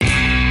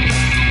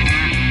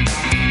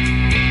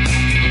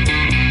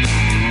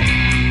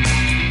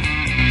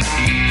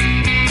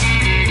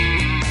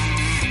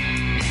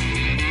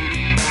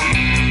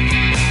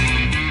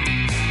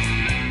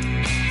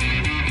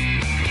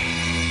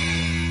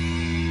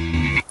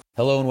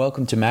Hello and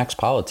welcome to Max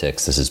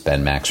Politics. This is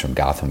Ben Max from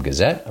Gotham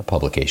Gazette, a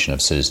publication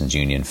of Citizens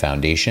Union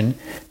Foundation.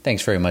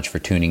 Thanks very much for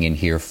tuning in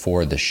here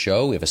for the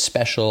show. We have a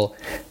special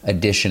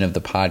edition of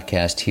the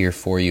podcast here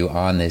for you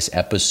on this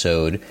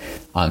episode.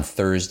 On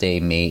Thursday,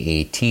 May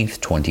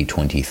 18th,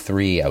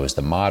 2023, I was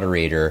the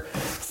moderator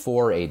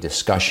for a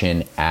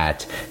discussion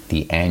at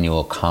the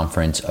annual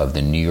conference of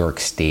the New York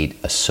State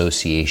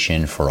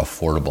Association for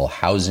Affordable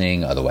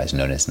Housing, otherwise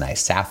known as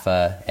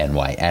NYSAFAH,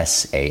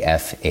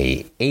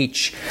 NYSAFAH.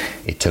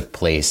 It took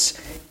place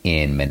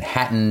in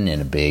Manhattan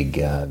in a big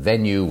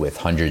venue with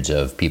hundreds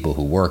of people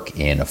who work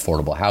in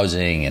affordable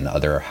housing and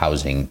other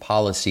housing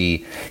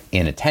policy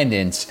in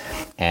attendance.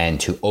 And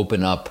to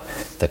open up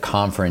the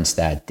conference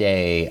that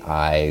day,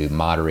 I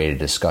moderated a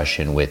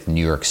discussion with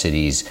New York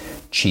City's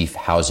Chief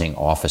Housing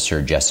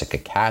Officer Jessica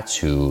Katz,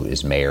 who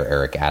is Mayor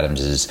Eric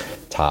Adams's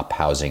top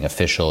housing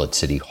official at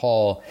City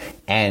Hall,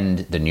 and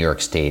the New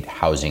York State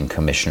Housing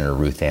Commissioner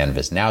RuthAnne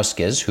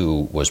Visnauskas,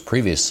 who was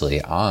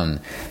previously on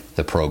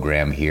the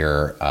program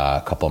here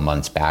a couple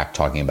months back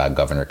talking about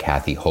Governor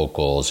Kathy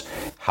Hochul's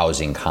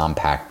housing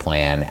compact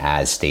plan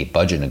as state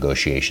budget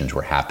negotiations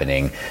were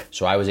happening.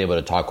 So I was able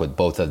to talk with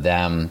both of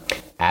them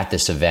at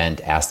this event,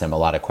 ask them a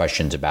lot of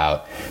questions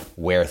about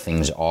where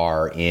things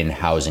are in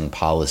housing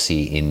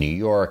policy in New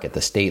York, at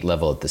the state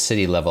level, at the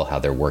city level, how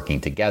they're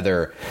working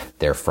together,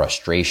 their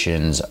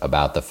frustrations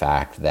about the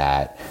fact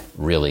that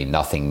really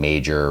nothing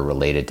major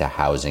related to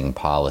housing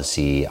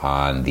policy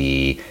on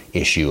the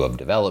issue of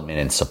development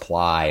and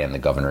supply and the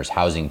governor's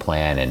housing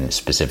plan and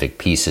specific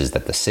pieces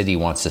that the city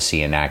wants to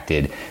see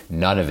enacted.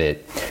 None of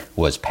it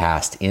was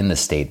passed in the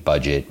state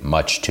budget,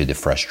 much to the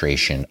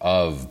frustration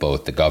of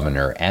both the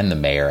governor and the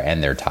mayor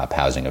and their top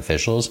housing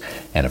officials,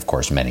 and of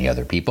course many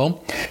other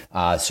people.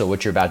 So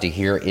what you're about to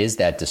hear is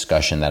that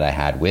discussion that I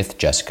had with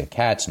Jessica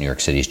Katz, New York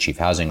City's Chief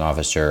Housing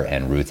Officer,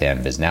 and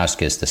RuthAnne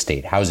Visnauskas, the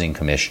State Housing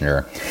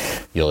Commissioner.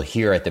 You'll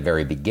hear at the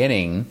very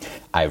beginning,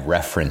 I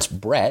referenced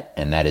Brett,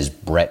 and that is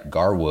Brett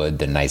Garwood,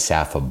 the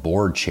NYSAFAH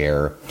board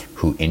chair,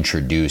 who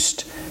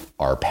introduced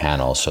our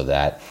panel. So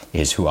that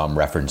is who I'm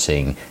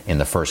referencing in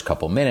the first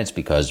couple minutes,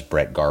 because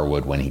Brett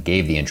Garwood, when he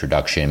gave the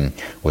introduction,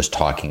 was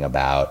talking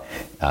about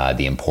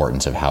the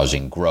importance of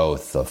housing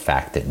growth, the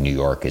fact that New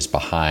York is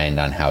behind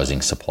on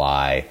housing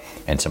supply,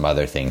 and some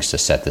other things to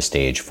set the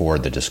stage for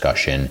the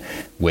discussion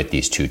with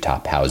these two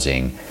top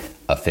housing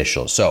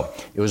officials. So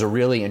it was a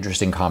really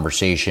interesting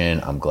conversation.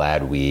 I'm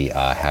glad we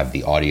have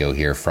the audio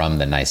here from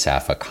the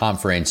NYSAFAH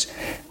conference.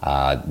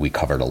 We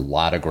covered a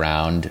lot of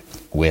ground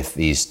with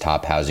these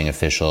top housing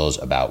officials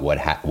about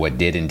what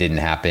did and didn't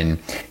happen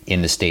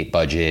in the state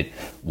budget,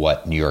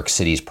 what New York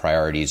City's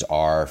priorities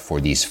are for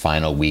these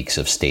final weeks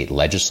of state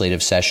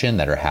legislative session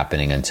that are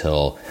happening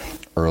until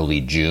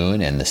early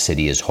June, and the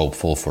city is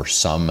hopeful for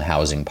some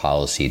housing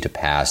policy to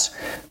pass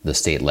the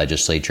state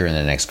legislature in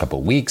the next couple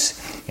of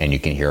weeks. And you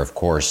can hear, of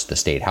course, the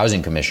state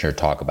housing commissioner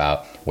talk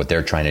about what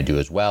they're trying to do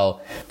as well,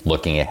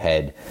 looking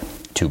ahead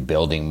to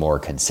building more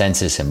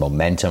consensus and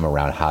momentum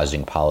around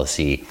housing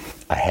policy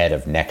ahead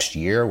of next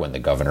year, when the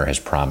governor has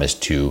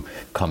promised to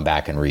come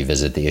back and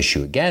revisit the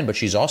issue again. But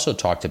she's also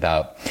talked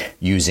about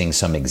using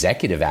some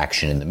executive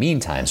action in the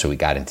meantime. So we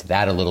got into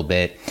that a little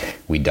bit.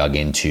 We dug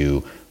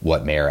into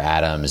what Mayor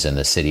Adams and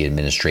the city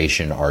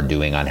administration are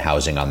doing on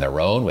housing on their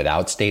own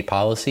without state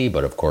policy,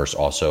 but of course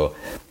also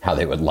how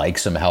they would like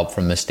some help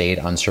from the state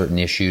on certain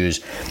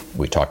issues.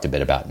 We talked a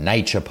bit about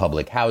NYCHA,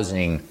 public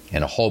housing,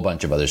 and a whole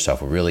bunch of other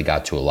stuff. We really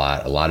got to a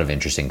lot of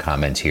interesting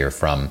comments here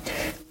from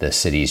the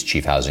city's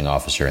chief housing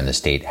officer and the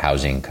state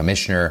housing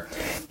commissioner.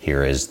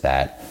 Here is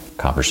that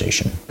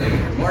conversation.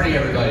 Good morning,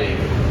 everybody.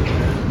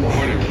 Good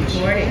morning. Good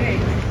morning.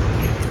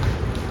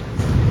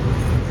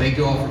 Thank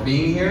you all for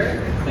being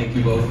here. Thank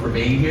you both for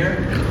being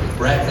here.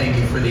 Brett, thank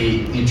you for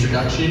the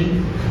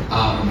introduction.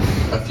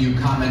 A few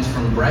comments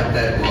from Brett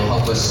that will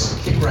help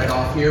us kick right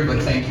off here,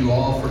 but thank you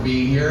all for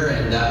being here.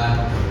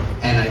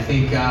 And I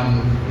think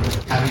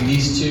having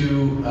these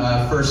two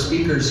first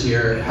speakers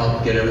here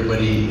helped get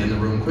everybody in the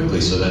room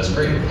quickly, so that's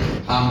great.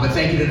 But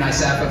thank you to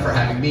NYSAFAH for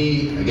having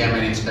me. Again, my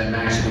name is Ben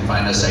Max. You can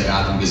find us at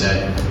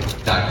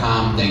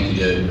GothamGazette.com. Thank you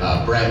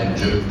to Brett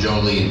and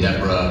Jolie and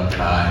Deborah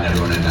and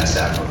everyone at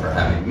NYSAFAH for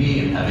having me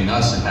and having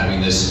us and having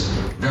this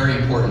very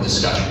important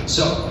discussion.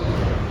 So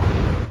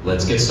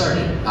let's get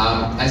started.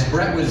 As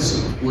Brett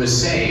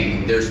was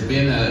saying, there's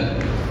been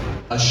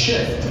a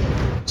shift,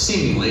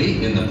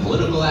 seemingly, in the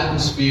political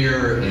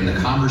atmosphere, in the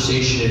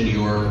conversation in New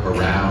York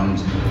around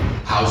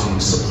housing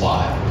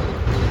supply.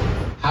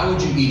 How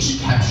would you each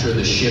capture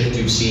the shift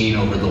you've seen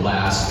over the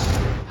last,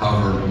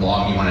 however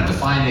long you want to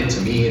define it? To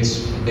me,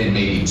 it's been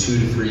maybe 2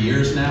 to 3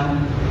 years now.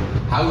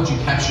 How would you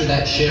capture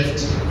that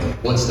shift?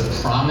 What's the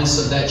promise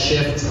of that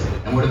shift?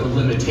 And what are the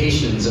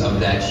limitations of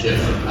that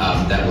shift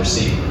that we're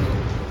seeing?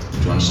 Do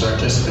you want to start,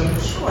 Jessica?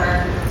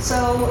 Sure.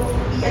 So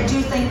I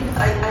do think,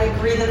 I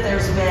agree that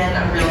there's been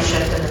a real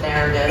shift in the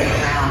narrative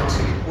around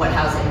what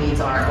housing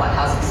needs are, what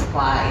housing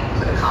supply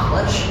could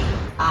accomplish.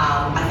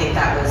 I think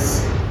that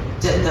was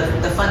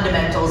the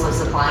fundamentals of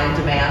supply and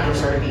demand were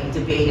sort of being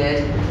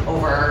debated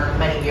over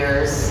many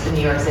years in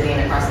New York City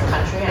and across the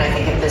country. And I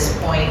think at this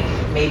point,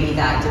 maybe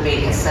that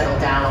debate has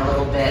settled down a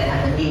little bit,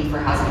 and the need for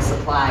housing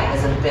supply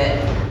is a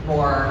bit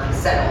more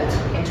settled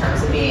in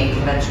terms of being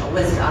conventional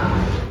wisdom.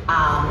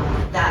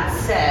 That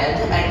said,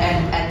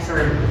 and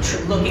sort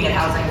of looking at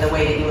housing the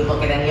way that you would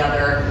look at any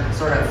other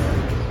sort of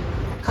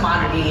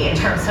commodity in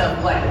terms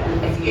of what,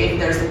 if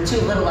there's too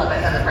little of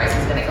it, then the price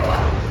is going to go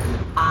up.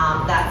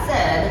 That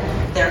said,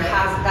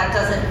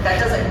 that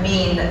doesn't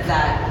mean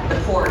that the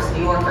poorest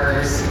New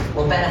Yorkers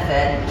will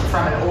benefit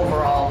from an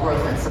overall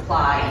growth in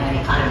supply in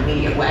any kind of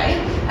immediate way,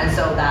 and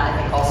so that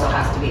I think also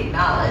has to be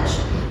acknowledged.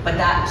 But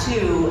that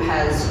too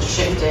has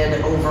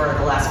shifted over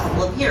the last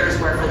couple of years,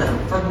 where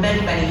for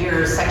many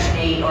years, Section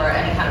 8 or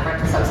any kind of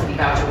rental subsidy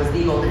voucher was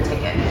the golden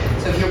ticket.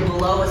 So if you're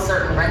below a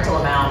certain rental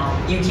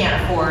amount, you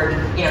can't afford,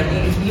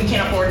 you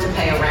can't afford to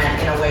pay a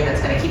rent in a way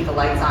that's going to keep the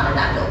lights on in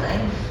that building.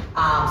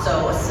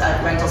 So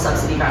a rental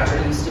subsidy voucher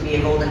used to be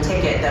a golden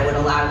ticket that would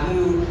allow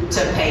you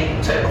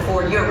to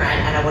afford your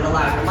rent, and it would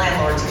allow your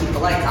landlord to keep the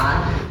lights on.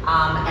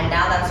 And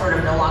now that's sort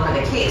of no longer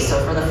the case. So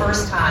for the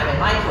first time in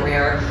my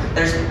career,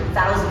 there's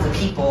thousands of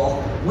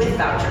people with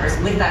vouchers,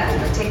 with that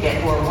golden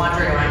ticket, who are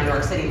wandering around New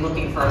York City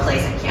looking for a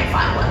place and can't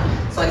find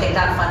one. So I think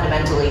that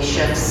fundamentally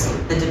shifts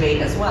the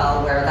debate as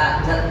well, where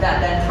that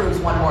then proves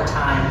one more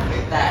time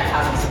that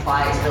housing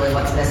supply is really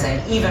what's missing,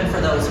 even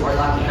for those who are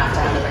lucky enough to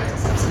have the rental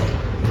subsidy.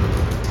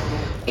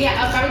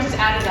 Yeah, I would just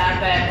add to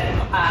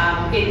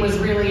that it was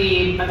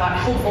really, I thought,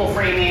 helpful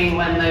framing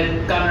when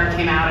the governor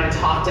came out and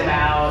talked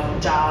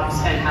about jobs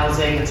and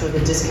housing and sort of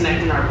the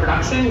disconnect in our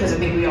production, because I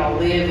think we all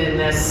live in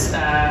this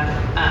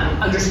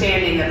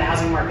understanding that the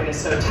housing market is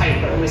so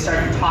tight. But when we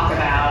start to talk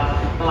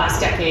about the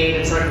last decade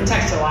and sort of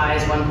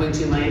contextualize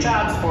 1.2 million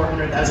jobs,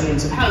 400,000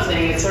 units of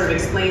housing, it sort of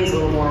explains a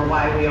little more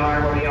why we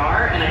are where we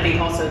are, and I think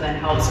also then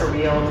helps a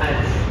real kind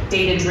of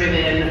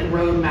data-driven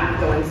roadmap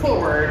going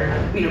forward.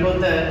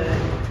 Both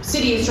the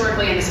city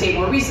historically and the state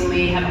more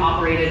recently have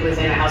operated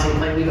within a housing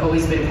plan. We've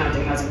always been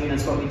counting housing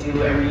units, what we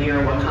do every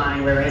year, what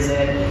kind, where is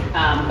it,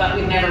 but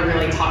we've never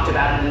really talked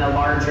about it in the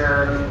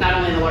larger, not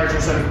only in the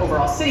larger sort of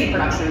overall city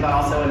production, but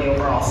also in the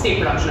overall state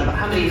production about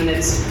how many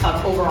units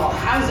of overall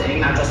housing,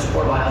 not just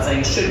affordable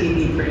housing, should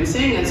we be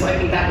producing. And so I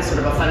think that was sort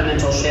of a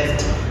fundamental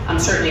shift,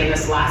 certainly in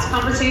this last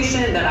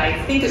conversation, that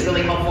I think is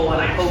really helpful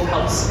and I hope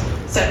helps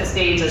set the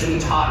stage as we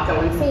talk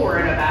going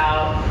forward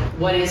about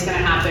what is going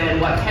to happen,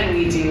 what can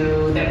we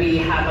do, that we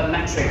have a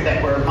metric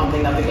that we're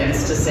bumping up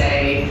against to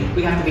say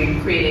we have to be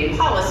creating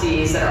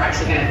policies that are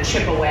actually going to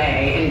chip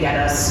away and get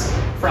us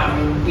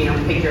from,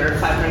 pick your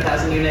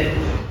 500,000 unit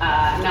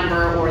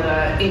number or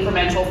the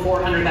incremental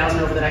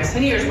 400,000 over the next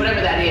 10 years,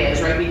 whatever that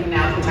is, right? We can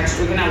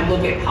now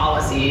look at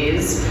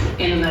policies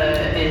in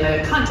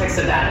the context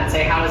of that and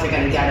say, how is it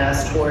going to get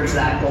us towards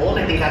that goal?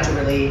 And I think that's a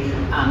really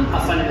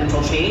a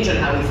fundamental change in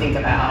how we think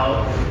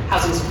about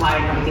housing supply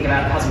and how we think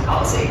about housing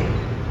policy.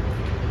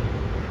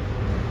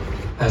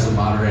 As a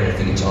moderator, I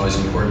think it's always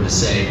important to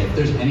say, if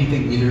there's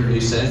anything either of you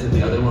says that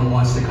the other one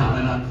wants to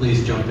comment on,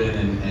 please jump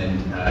in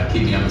and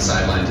keep me on the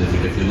sidelines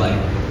if you'd like.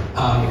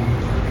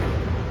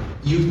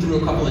 You threw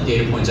a couple of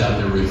data points out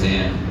there,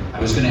 RuthAnne. I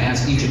was going to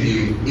ask each of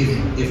you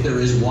if there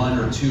is one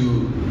or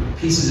two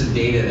pieces of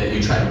data that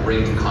you try to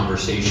bring to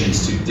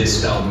conversations to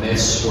dispel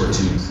myths or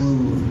to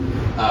prove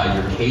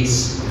your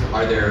case.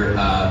 Are there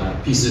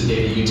pieces of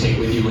data you take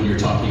with you when you're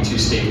talking to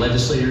state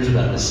legislators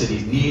about the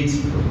city's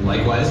needs,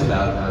 likewise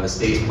about the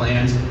state's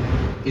plans?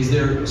 Is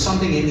there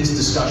something in this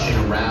discussion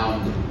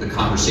around the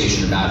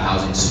conversation about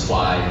housing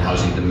supply and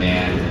housing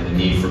demand and the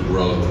need for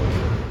growth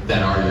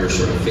that are your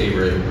sort of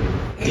favorite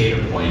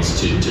data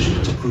points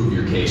to prove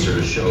your case or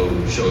to show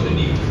the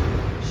need?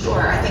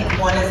 Sure. I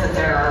think one is that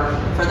there are,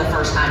 for the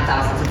first time,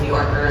 thousands of New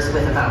Yorkers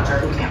with a voucher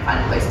who can't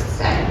find a place to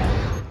stay.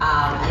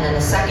 And then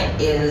the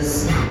second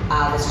is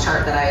this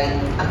chart that I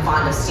am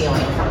fond of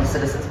stealing from the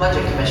Citizens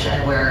Budget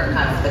Commission, where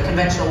kind of the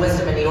conventional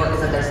wisdom in New York is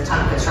that there's a ton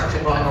of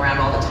construction going around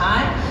all the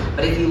time.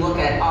 But if you look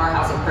at our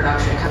housing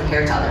production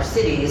compared to other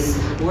cities,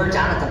 we're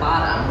down at the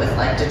bottom with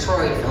like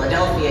Detroit,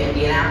 Philadelphia,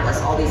 Indianapolis,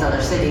 all these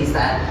other cities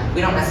that we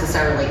don't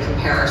necessarily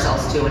compare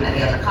ourselves to in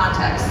any other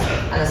context.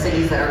 And the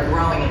cities that are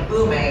growing and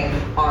booming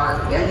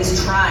are at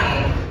least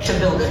trying to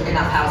build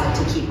enough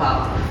housing to keep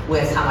up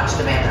with how much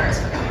demand there is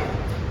for them.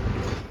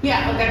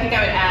 Yeah, look, I think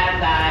I would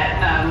add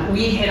that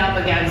we hit up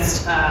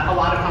against a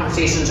lot of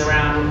conversations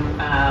around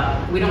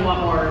we don't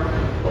want more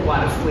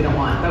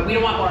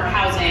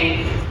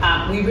housing.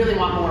 We really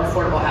want more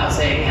affordable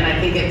housing. And I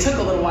think it took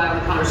a little while in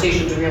the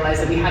conversation to realize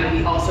that we had to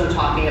be also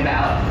talking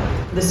about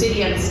the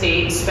city and the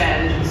state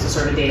spend, it's a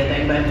sort of data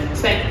thing, but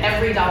spend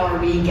every dollar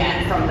we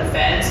get from the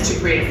feds to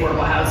create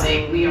affordable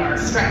housing. We are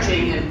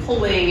stretching and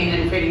pulling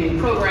and creating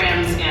new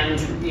programs and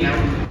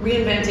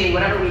reinventing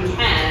whatever we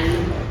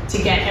can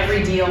to get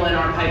every deal in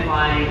our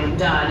pipeline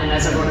done. And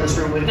as everyone in this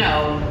room would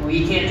know,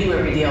 we can't do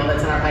every deal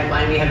that's in our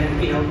pipeline. We have,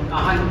 we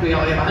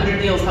only have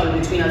 100 deals probably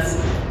between us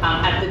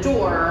at the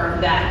door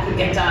that could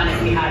get done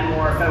if we had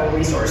more federal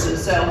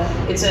resources. So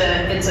I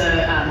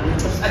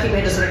think we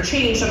had to sort of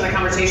change some of the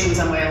conversation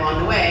some way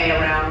along the way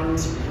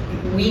around,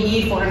 we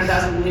need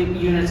 400,000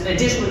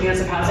 additional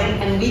units of housing,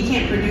 and we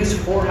can't produce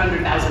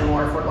 400,000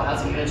 more affordable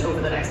housing units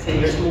over the next 10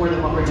 years, more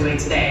than what we're doing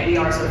today. We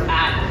are sort of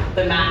at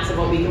the max of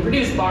what we can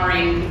produce,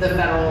 barring the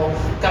federal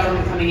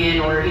government coming in,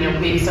 or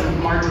maybe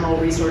some marginal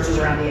resources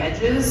around the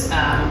edges.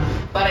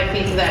 But I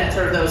think that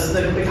sort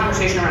of the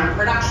conversation around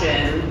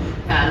production,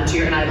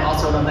 and I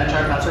also love that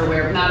chart about sort of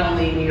where not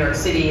only New York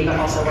City, but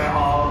also where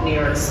all New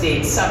York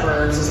State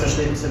suburbs,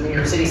 especially some New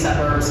York City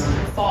suburbs,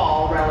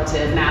 fall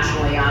relative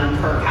nationally on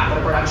per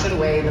capita production,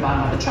 way at the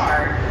bottom of the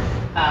chart.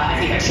 I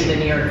think actually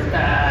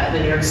the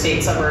New York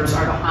State suburbs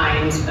are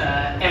behind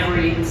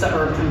every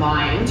suburb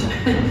combined,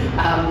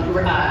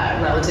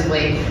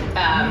 relatively.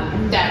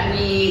 That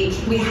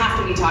we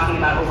have to be talking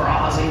about overall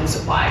housing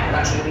supply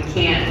production. We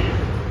can't.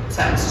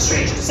 Sounds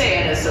strange to say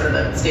it as sort of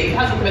the state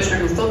housing commissioner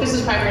who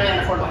focuses primarily on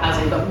affordable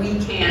housing, but we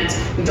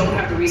don't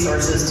have the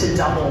resources to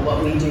double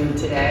what we do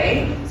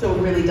today. So it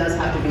really does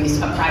have to be a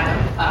private,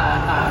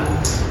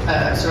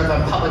 sort of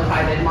a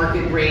public-private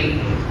market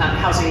rate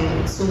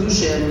housing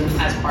solution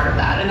as part of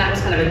that. And that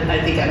was kind of,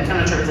 I think, I'm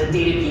not sure if it's a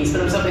data piece,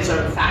 but it was something sort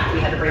of fact we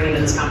had to bring into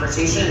this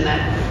conversation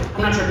that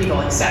I'm not sure people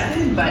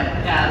accepted, but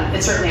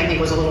it certainly, I think,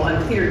 was a little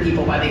unclear to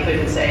people why they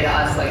couldn't say to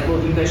us, like, well,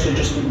 you guys should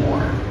just do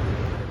more.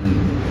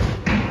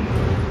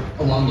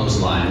 Along those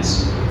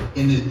lines,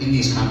 in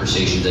these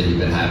conversations that you've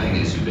been having,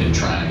 as you've been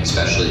trying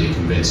especially to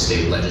convince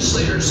state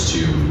legislators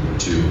to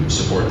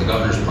support the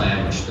governor's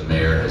plan, which the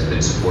mayor has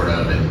been supportive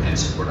of, and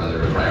support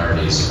other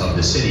priorities of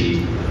the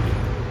city,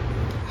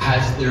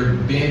 has there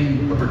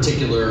been a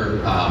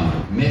particular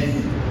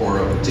myth or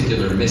a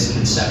particular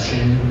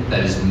misconception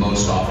that is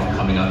most often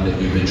coming up that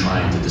you've been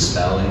trying to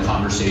dispel in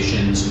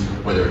conversations,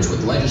 whether it's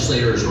with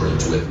legislators or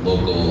it's with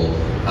local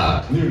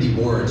community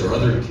boards or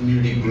other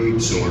community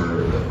groups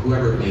or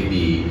whoever it may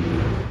be?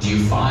 Do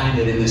you find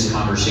that in this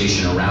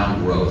conversation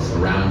around growth,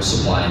 around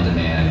supply and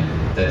demand,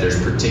 that there's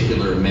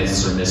particular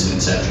myths or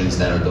misconceptions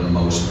that are the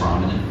most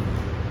prominent?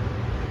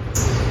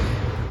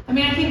 I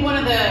mean, I think one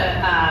of the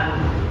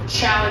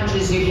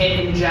challenges you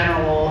hit in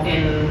general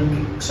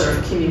in sort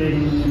of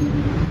community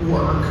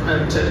work,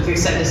 to the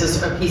extent this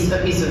is a piece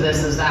of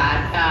this is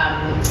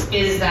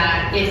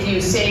that if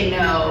you say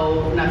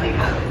no, nothing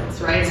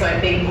happens, right? So I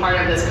think part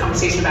of this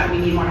conversation about we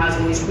need more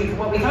housing,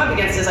 what we come up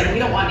against is like, we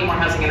don't want any more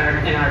housing in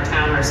our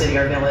town, our city,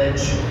 our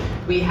village.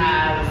 We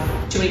have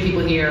too many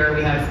people here,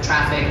 we have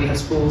traffic, we have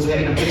schools, we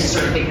have places to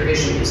sort of take your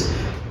issues.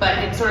 But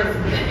it's sort of,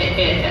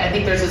 I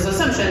think there's this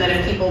assumption that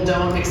if people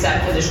don't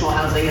accept additional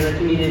housing in the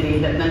community,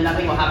 that then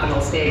nothing will happen,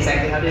 it'll stay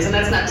exactly how it is. And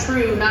that's not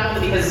true, not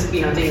only because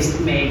things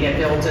may get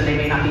built and they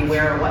may not be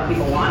where or what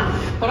people want,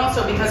 but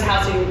also because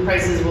housing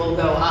prices will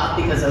go up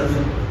because of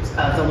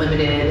the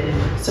limited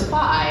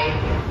supply,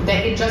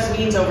 that it just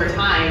means over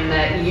time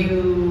that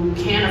you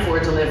can't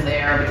afford to live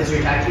there because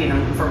you're actually,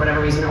 for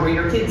whatever reason, or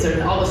your kids,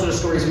 and all the sort of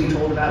stories we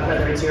told about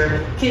whether it's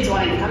your kids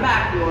wanting to come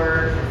back,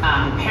 your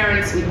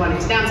parents wanting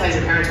to downsize,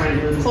 your parents wanting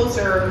to move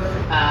closer,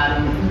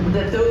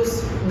 that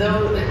those,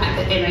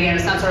 and again,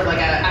 it's not sort of like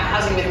a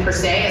housing myth per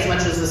se, as much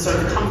as this sort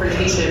of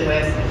confrontation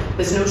with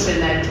this notion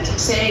that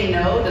saying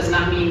no does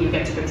not mean you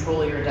get to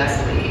control your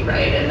destiny,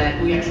 right? And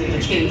that we actually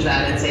need to change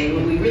that and say,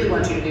 what we really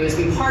want you to do is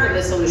be part of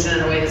this solution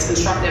in a way that's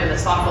constructive and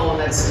that's thoughtful and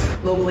that's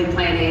locally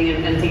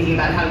planning and thinking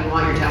about how you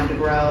want your town to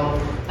grow.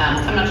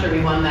 I'm not sure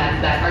we won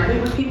that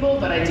argument with people,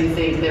 but I do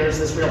think there's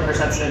this real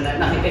perception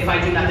that if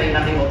I do nothing,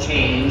 nothing will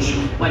change,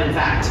 when in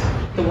fact,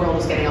 the world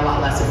is getting a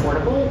lot less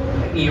affordable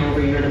year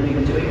over year than we've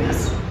been doing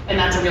this. And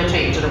that's a real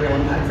change and a real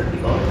impact for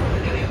people.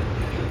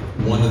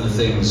 One of the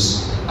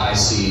things I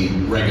see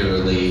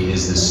regularly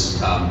is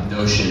this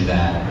notion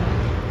that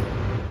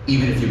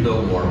even if you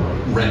build more,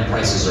 rent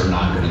prices are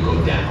not going to go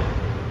down.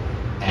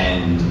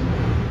 And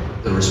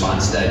the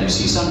response that you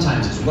see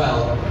sometimes is,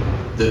 well,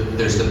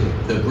 there's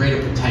the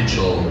greater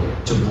potential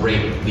to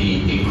break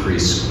the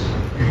increase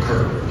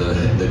curve,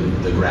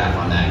 the graph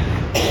on that.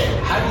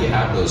 How do you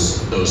have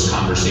those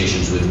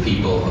conversations with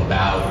people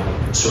about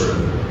sort of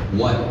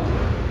what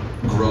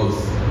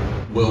growth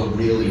will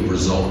really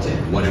result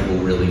in, what it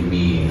will really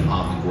mean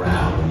on the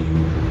ground when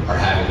you are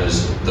having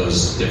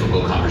those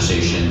difficult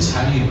conversations?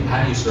 How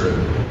do you sort of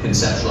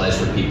conceptualize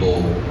for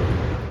people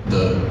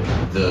the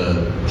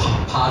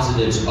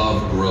positives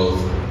of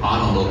growth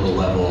on a local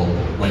level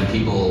when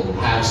people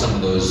have some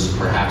of those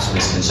perhaps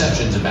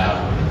misconceptions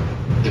about,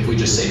 if we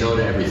just say no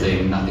to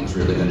everything, nothing's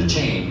really going to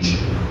change,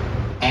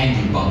 and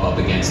you bump up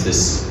against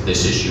this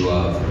issue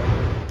of,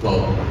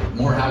 well,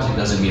 more housing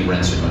doesn't mean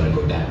rents are going to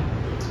go down?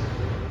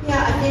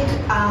 Yeah,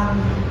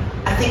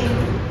 I think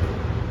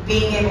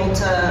being able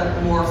to have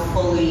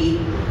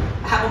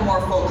a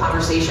more full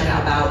conversation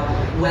about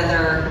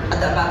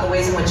the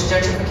ways in which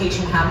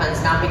gentrification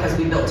happens, not because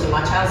we built too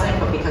much housing,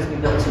 but because we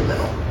built too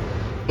little,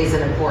 is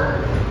an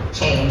important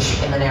change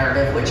in the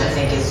narrative, which I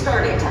think is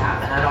starting to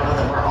happen. I don't know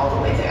that we're all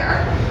the way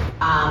there.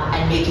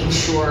 And making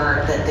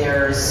sure that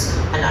there's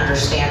an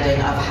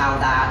understanding of how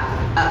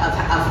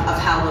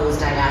those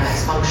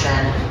dynamics function,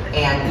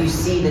 and you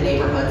see the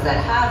neighborhoods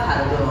that have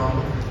had a boom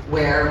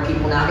where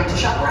people now get to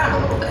shop around a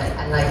little bit.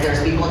 And like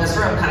there's people in this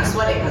room kind of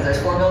sweating because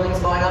there's 4 buildings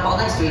going up all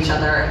next to each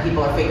other, and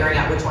people are figuring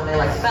out which one they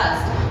like the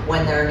best,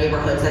 when there are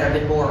neighborhoods that have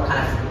been more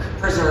kind of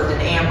preserved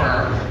in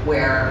amber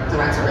where the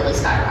rents are really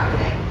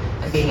skyrocketing,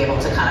 and being able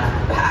to kind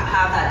of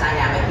have that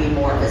dynamic be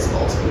more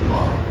visible to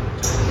people.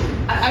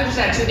 I would just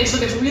add too,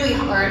 it's really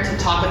hard to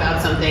talk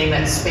about something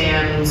that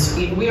spans,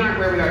 we aren't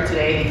where we are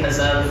today because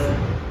of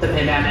the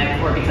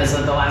pandemic or because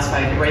of the last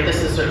 5 years, right?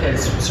 This is sort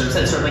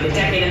of like a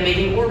decade in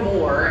making or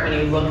more when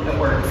you look at,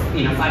 or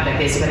 5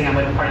 decades depending on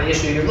what part of the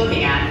issue you're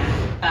looking at.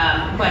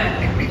 But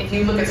if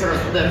you look at sort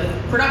of the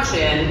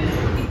production,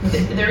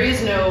 there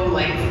is no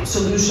like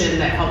solution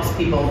that helps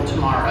people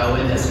tomorrow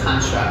in this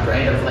construct,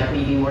 right? Of like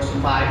needing more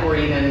supply, or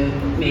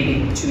even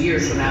maybe 2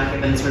 years from now,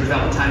 given sort of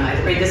development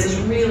timelines, right? This is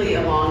really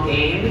a long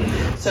game.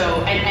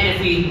 So, and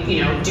if we,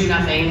 do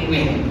nothing,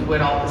 we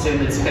would all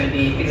presume it's going to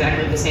be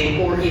exactly the same,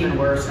 or even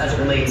worse, as it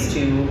relates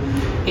to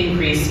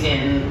increases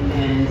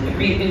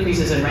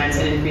in rents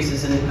and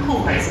increases in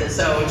home prices.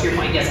 So, to your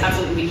point, yes,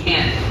 absolutely, we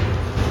can't.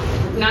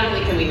 Not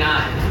only can we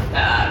not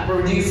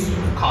reduce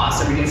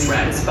costs and reduce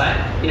rents, but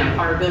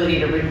our ability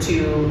to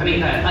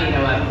make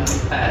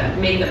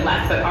them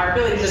less, but our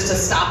ability just to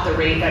stop the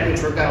rate at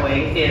which we're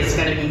going is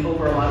going to be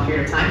over a long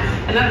period of time,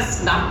 and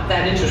that's not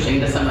that interesting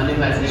to someone who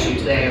has an issue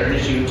today or an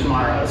issue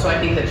tomorrow. So I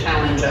think the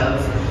challenge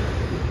of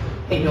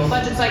annual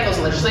budget cycles,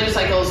 legislative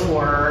cycles,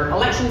 or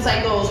election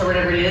cycles, or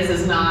whatever it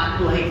is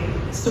not like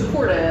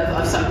supportive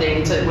of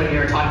something to when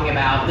you're talking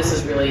about this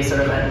is really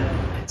sort of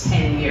a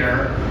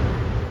 10-year.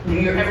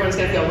 Everyone's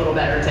going to feel a little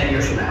better 10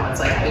 years from now. It's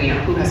like,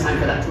 who has time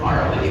for that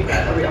tomorrow when you've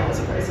got a real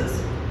housing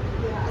crisis?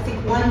 Yeah, I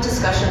think one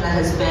discussion that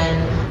has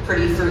been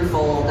pretty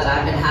fruitful that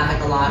I've been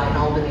having a lot in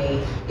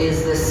Albany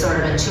is this sort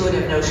of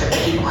intuitive notion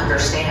that people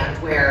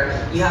understand, where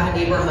you have a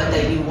neighborhood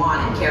that you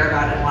want and care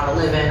about and want to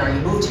live in, or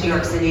you move to New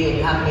York City and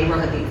you have a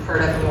neighborhood that you've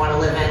heard of and you want to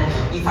live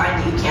in, you find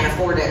that you can't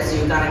afford it, so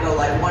you've got to go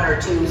like 1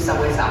 or 2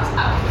 subway stops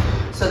out.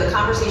 So the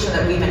conversation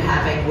that we've been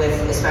having with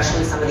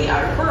especially some of the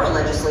outer borough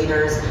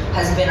legislators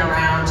has been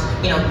around,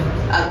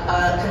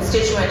 a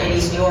constituent in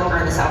East New York or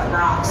in the South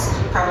Bronx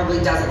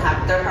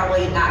they're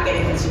probably not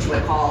getting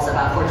constituent calls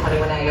about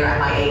 421A or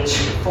MIH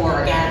for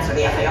or against, or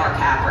the FAR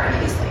cap or any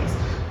of these things.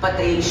 But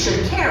they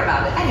should care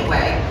about it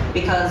anyway,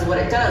 because what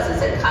it does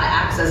is it kind of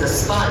acts as a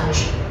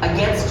sponge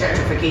against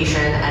gentrification,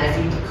 and if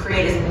you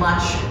create as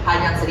much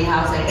high-density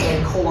housing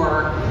in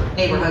core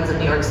neighborhoods of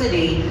New York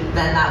City,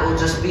 then that will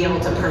just be able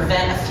to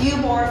prevent a few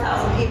more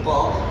thousand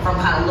people from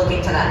kind of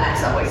looking to that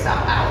next subway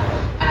stop out.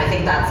 And I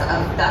think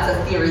that's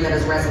a theory that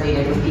has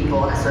resonated with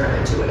people and is sort of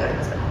intuitive and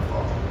has been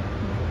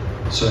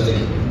helpful. So I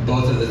think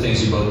both of the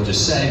things you both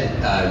just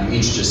said, you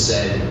each just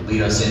said,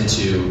 lead us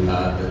into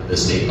the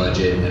state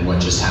budget and what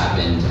just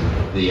happened,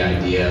 the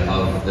idea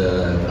of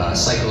the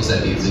cycles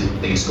that these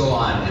things go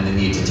on, and the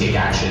need to take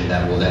action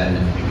that will then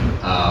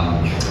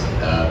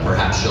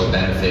perhaps show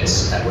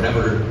benefits at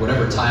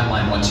whatever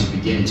timeline once you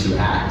begin to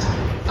act,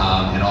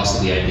 and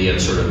also the idea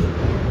of sort of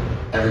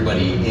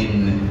everybody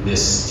in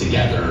this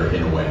together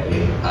in a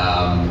way.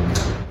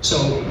 So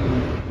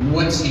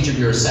what's each of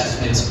your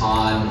assessments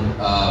on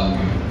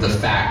the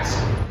fact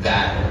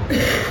that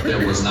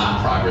there was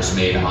not progress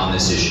made on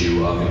this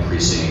issue of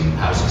increasing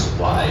housing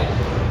supply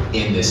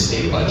in this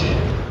state budget?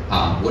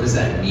 What does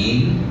that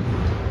mean?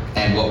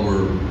 And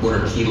what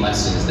are key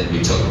lessons that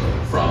you took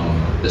from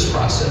this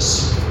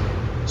process?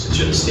 Since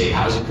you're the state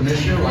housing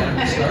commissioner, why don't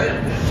you start?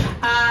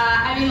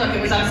 Look,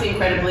 it was obviously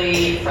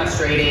incredibly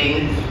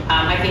frustrating.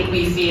 I think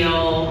we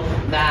feel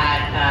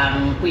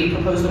that we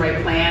proposed the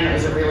right plan. It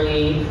was a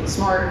really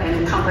smart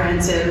and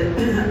comprehensive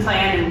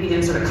plan, and we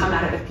didn't sort of come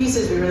at it with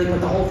pieces. We really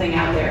put the whole thing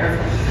out there.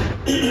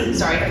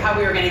 How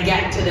we were going to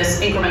get to this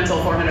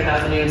incremental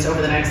 400,000 units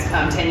over the next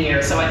 10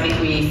 years. So I think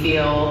we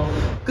feel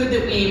good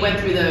that we went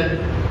through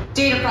the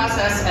data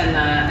process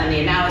and the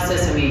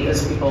analysis, and we,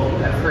 as people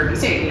have heard me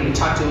say, we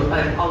talked to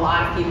a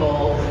lot of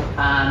people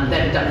that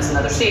have done this in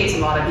other states,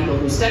 and a lot of people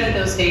who studied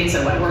those states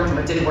and what worked and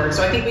what didn't work.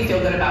 So I think we feel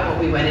good about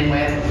what we went in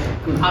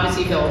with.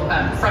 Obviously feel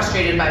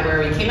frustrated by where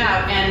we came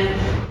out, and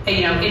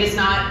it is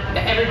not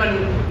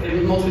everyone.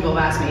 Most people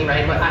have asked me,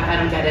 right? But I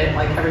don't get it.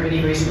 Like, everybody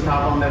agrees with the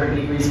problem,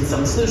 everybody agrees with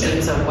some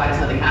solution. So why does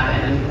nothing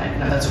happen? And I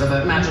know that's sort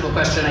of a magical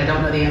question I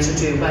don't know the answer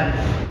to. But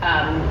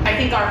I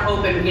think our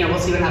hope, and we'll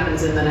see what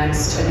happens in the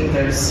next. I think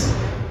there's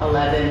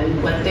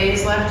 11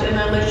 days left in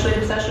the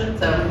legislative session.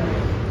 So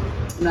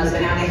I'm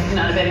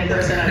not a betting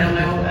person. I don't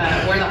know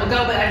where that will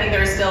go, but I think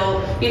there's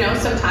still,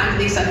 some time.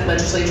 The extent the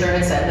legislature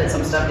had said that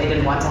some stuff they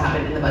didn't want to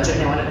happen in the budget,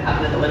 they wanted to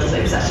happen at the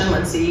legislative session.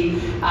 Let's see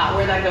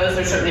where that goes.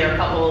 There certainly are a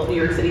couple New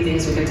York City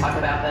things we can talk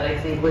about that I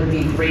think would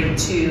be great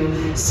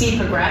to see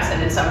progress,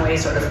 and in some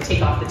ways sort of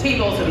take off the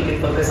table so we can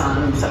focus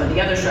on some of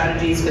the other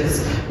strategies,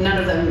 because none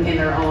of them on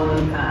their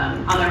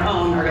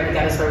own are going to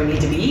get us where we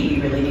need to be.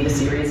 We really need a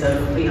series of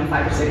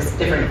 5 or 6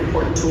 different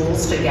important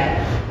tools to get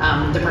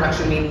the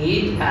production we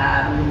need.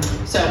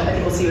 So I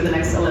think we'll see what the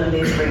next 11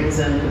 days brings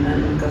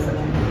and go from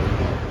there.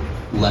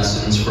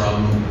 Lessons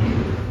from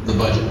the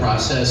budget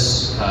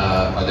process,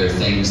 are there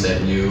things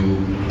that you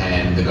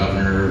and the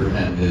governor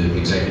and the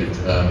executive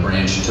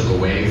branch took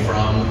away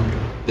from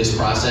this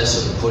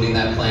process of putting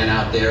that plan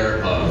out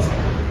there, of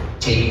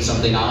taking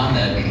something on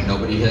that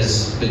nobody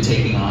has been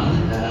taking on,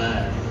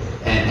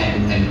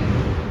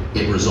 and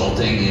it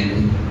resulting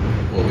in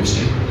what we've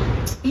seen?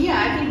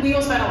 Yeah, I think we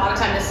will spend a lot of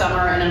time this summer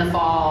and in the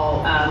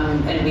fall,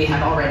 and we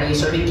have already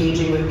sort of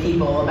engaging with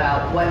people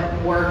about what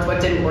worked,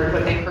 what didn't work,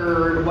 what they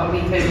heard, what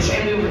we could,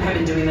 and we have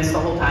been doing this the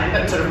whole time,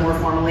 but sort of more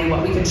formally,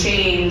 what we could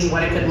change,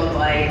 what it could look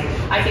like.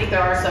 I think there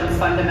are some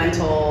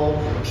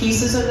fundamental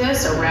pieces of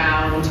this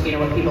around,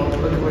 what people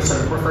were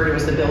sort of refer to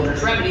as the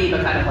builder's remedy,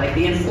 but kind of like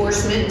the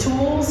enforcement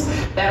tools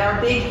that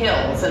are big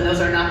hills, and those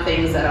are not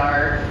things that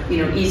are,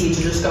 easy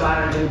to just go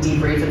out and do a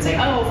debrief and say,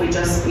 oh, if we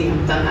just,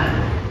 done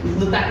that,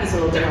 look that piece a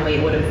little differently,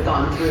 it would have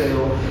gone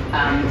through.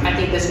 I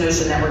think this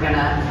notion that we're going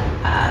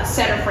to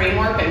set a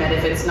framework, and that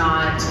if it's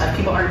not,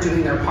 people aren't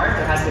doing their part,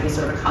 there has to be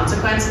sort of a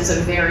consequence, is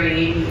a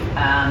very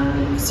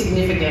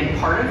significant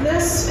part of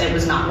this. It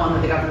was not one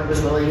that the governor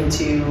was willing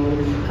to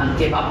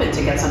give up and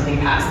to get something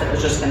passed that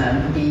was just going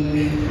to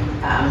be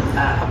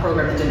a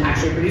program that didn't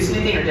actually produce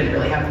anything or didn't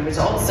really have the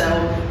results. So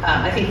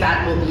I think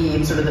that will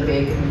be sort of the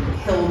big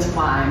hill to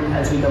climb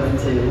as we go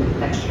into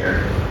next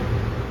year.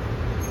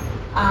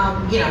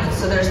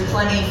 So there's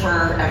plenty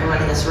for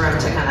everyone in this room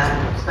to kind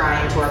of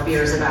cry into our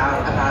beers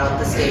about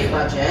the state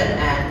budget,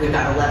 and we've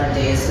got 11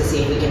 days to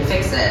see if we can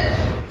fix it.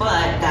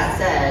 But that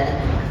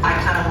said, I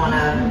kind of want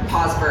to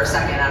pause for a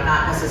second. I'm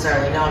not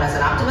necessarily known as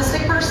an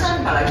optimistic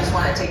person, but I just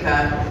want to take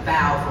a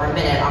bow for a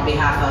minute on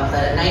behalf of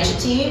the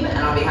NYSAFAH team and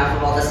on behalf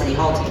of all the City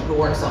Hall team who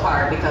worked so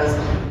hard, because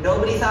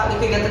nobody thought we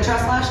could get the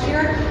trust last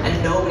year,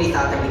 and nobody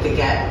thought that we could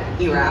get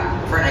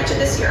ERAP for NYSAFAH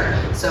this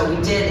year. So we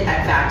did, in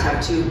fact,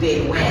 have two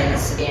big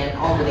wins in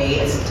Albany.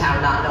 It's a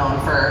town not known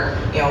for,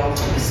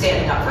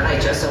 standing up for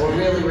NYSAFAH. So we're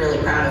really, really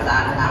proud of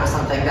that, and that was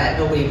something that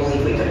nobody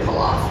believed we could pull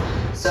off.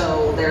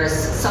 So there's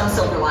some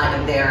silver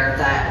lining there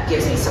that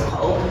gives me some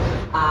hope.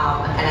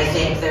 And I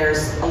think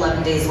there's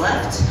 11 days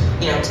left.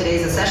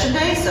 Today's a session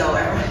day, so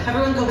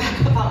everyone go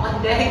back up on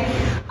Monday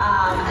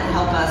and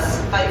help us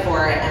fight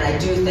for it. And I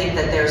do think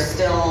that there's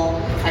still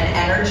an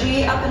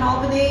energy up in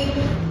Albany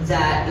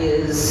that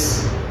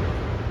gives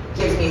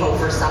me hope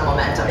for some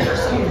momentum for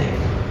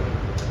something.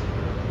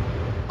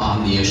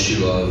 On the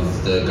issue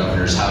of the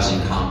governor's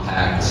housing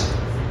compact,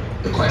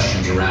 the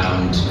questions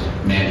around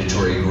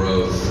mandatory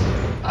growth,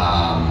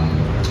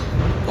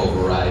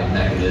 override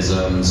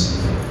mechanisms,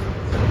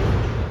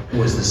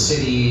 was the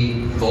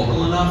city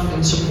vocal enough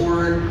in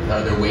support?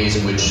 Are there ways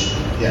in which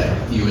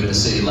you at the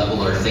city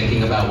level are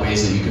thinking about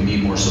ways that you can be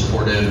more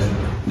supportive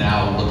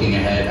now looking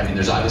ahead? I mean,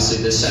 there's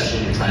obviously this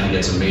session, you're trying to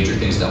get some major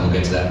things done. We'll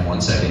get to that in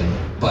 1 second.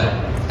 But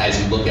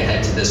as you look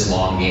ahead to this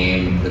long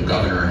game, the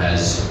governor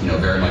has,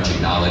 very much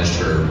acknowledged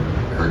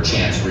her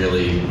chance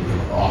really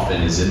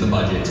often is in the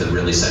budget to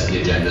really set the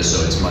agenda.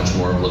 So it's much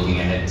more of looking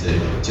ahead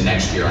to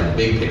next year on the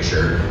big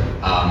picture.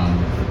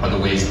 Are the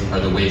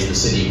ways the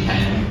city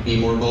can be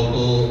more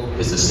vocal?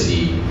 Is the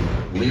city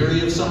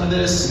leery of some of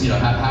this?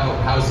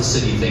 How is the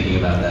city thinking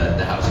about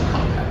the housing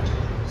compact?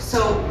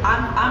 So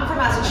I'm from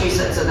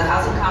Massachusetts, so the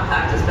housing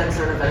compact has been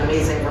sort of an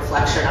amazing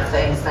reflection of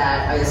things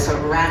that is sort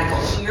of radical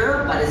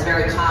here, but is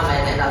very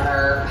common in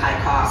other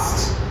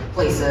high-cost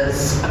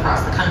places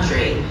across the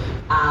country.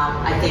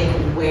 I think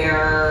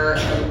where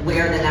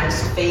the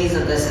next phase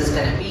of this is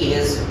going to be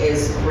is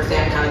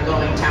RuthAnne kind of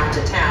going town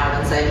to town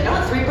and saying,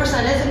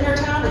 3% is in your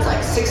town? It's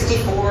like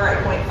 64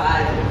 at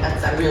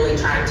 0.5. I'm really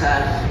trying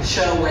to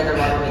show where the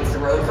rubber meets the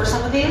road for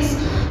some of these.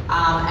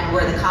 And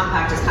where the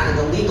compact is kind of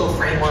the legal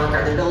framework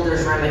or the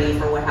builder's remedy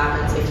for what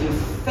happens if you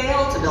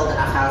fail to build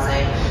enough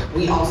housing.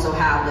 We also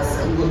have this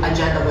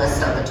agenda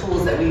list of the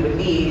tools that we would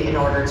need in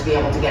order to be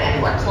able to get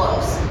anywhere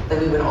close that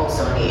we would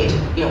also need.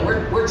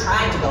 We're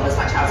trying to build as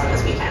much housing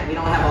as we can. We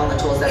don't have all the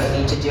tools that we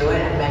need to do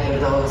it, and many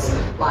of those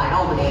lie in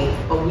Albany,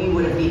 but we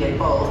would have needed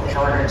both in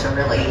order to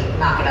really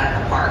knock it out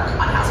of the park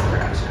on housing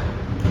production.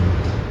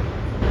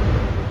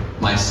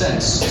 My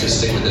sense, to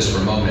stick with this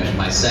for a moment,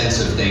 my sense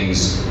of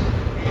things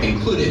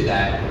included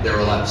that there were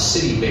a lot of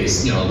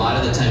city-based, a lot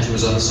of the tension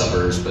was on the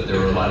suburbs, but there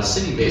were a lot of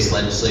city-based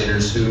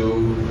legislators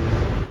who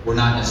were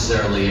not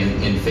necessarily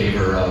in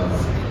favor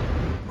of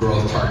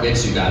growth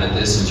targets. You got at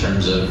this in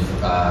terms of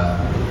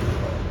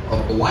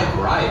a wide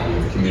variety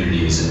of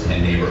communities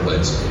and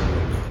neighborhoods.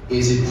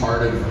 Is it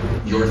part of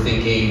your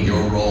thinking,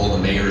 your role, the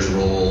mayor's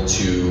role,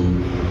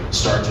 to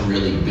start to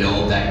really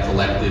build that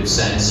collective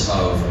sense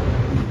of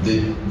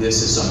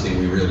this is something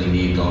we really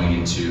need going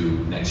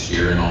into next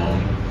year in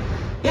Albany?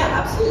 Yeah,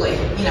 absolutely.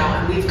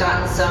 And we've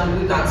gotten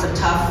some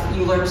tough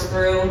ULURPs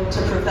through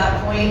to prove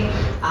that point.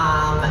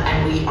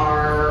 And we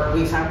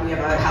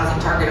have a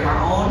housing target of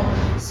our own.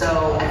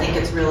 So I think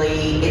it's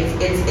really,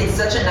 it's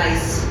such a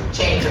nice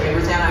change. I mean,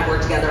 RuthAnne and I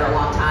worked together a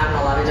long time in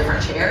a lot of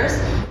different chairs,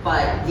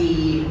 but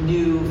the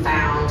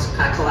newfound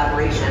kind of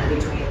collaboration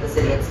between the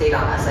city and state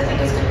on this, I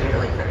think, is going to be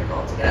really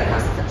critical to get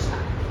across the finish line.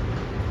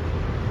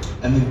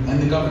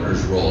 And the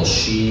governor's role,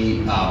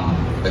 she,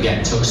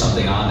 again, took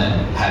something on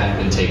that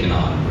hadn't been taken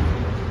on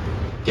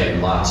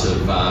getting lots of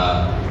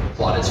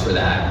plaudits for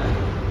that.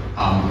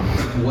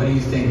 What do you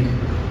think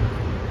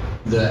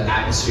the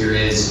atmosphere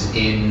is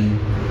in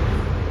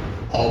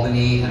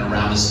Albany and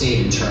around the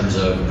state in terms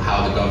of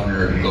how the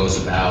governor goes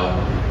about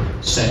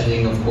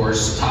sending, of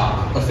course,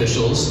 top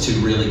officials to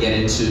really get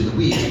into the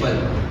weeds, but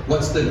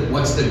what's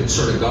the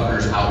sort of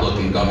governor's outlook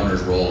and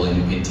governor's role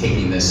in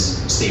taking this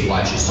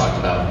statewide? She's talked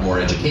about more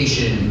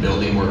education,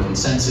 building more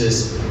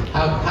consensus.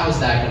 How's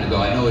that going to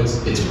go? I know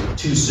it's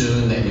too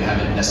soon, that you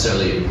haven't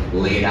necessarily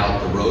laid out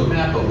the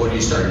roadmap, but what are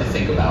you starting to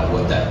think about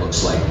what that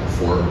looks like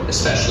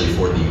especially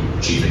for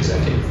the chief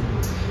executive?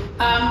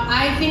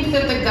 I think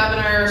that the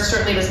governor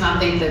certainly does not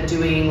think that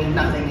doing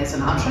nothing is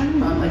an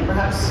option, unlike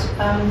perhaps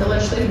the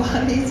legislative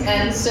bodies.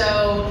 And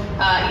so,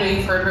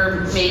 you've heard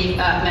her make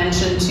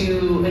mention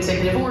to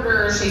executive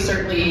orders. She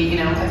certainly,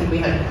 I think we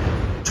had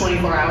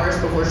 24 hours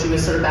before she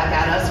was sort of back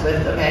at us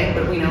with, okay,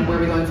 but where are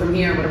we going from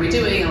here? What are we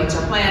doing? And what's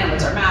our plan? And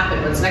what's our map?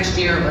 And what's next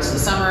year? And what's the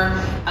summer?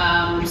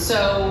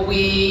 So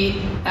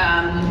we,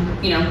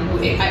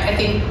 I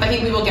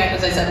think we will get,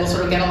 as I said, we'll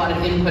sort of get a lot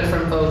of input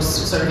from folks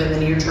sort of in the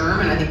near term,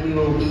 and I think we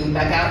will be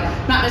back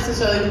out, not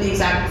necessarily with the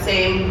exact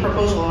same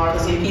proposal or the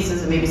same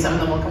pieces, and maybe some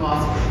of them will come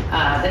off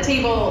the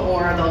table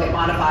or they'll get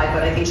modified,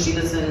 but I think she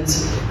doesn't,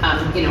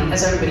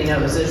 as everybody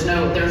knows, they're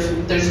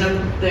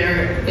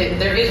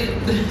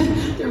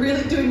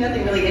really doing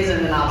nothing really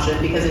isn't an option,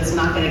 because it's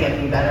not going to get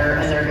any better,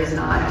 and there is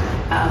not.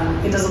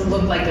 It doesn't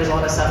look like there's a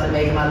lot of stuff that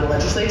may come out of the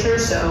legislature,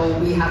 so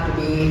we have to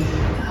be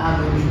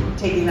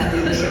taking that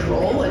leadership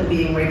role and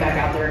being right back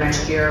out there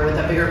next year with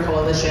a bigger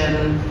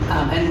coalition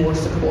and more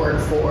support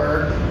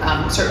for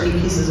certainly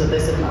pieces of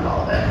this, if not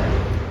all of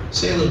it.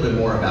 Say a little bit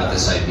more about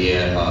this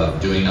idea of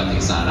doing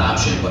nothing's not an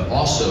option, but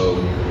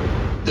also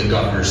the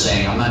governor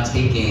saying, I'm not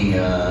taking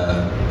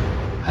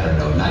I don't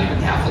know, not even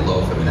half a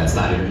loaf. I mean, that's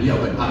not even,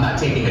 but I'm not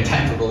taking a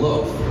tenth of a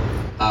loaf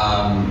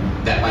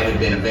that might have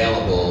been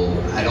available.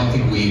 I don't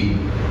think we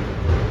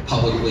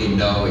publicly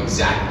know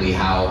exactly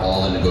how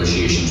all the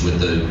negotiations with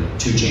the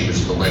two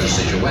chambers of the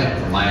legislature went.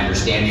 From my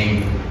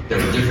understanding, there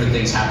were different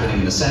things happening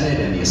in the Senate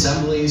and the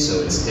Assembly,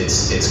 so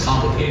it's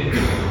complicated.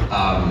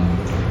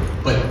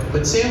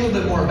 But say a little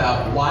bit more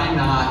about why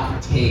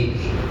not take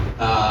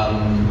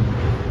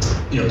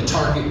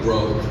target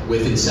growth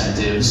with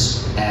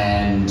incentives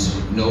and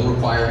no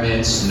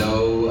requirements,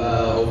 no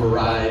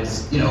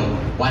overrides.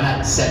 Why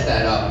not set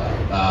that up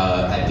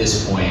at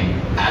this point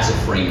as a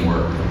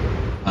framework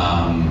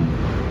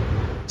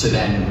to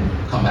then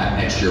come back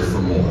next year for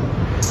more?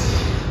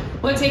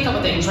 Well, I'd say a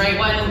couple things, right?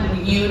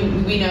 One,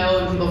 we know,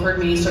 and people have heard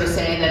me sort of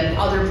say that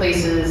other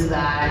places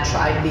that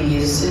tried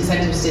these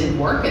incentives didn't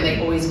work, and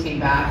they always came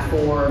back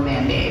for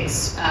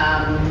mandates.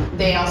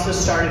 They also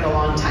started a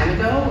long time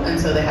ago, and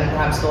so they had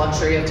perhaps the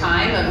luxury of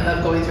time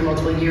of going through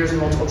multiple years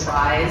and multiple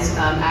tries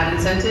at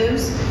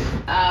incentives.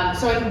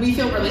 So we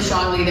feel really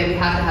strongly that we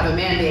have to have a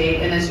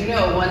mandate, and as you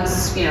know,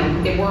 once,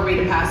 if we're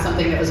to pass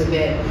something that was a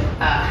bit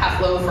half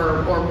loaf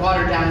or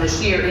watered down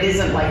this year, it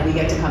isn't like we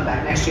get to come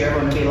back next year,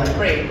 everyone would be like,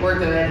 great, we're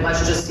good,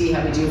 let's just see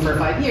how we do for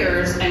 5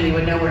 years, and we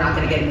would know we're not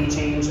going to get any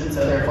change, and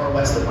so therefore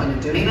what's the point of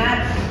doing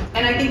that?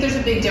 And I think there's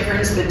a big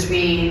difference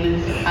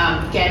between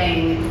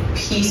getting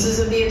pieces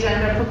of the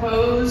agenda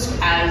proposed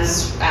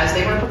as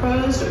they were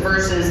proposed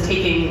versus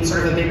taking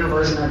sort of a bigger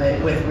version of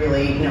it with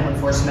really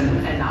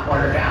enforcement and not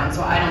watered down.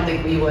 So I don't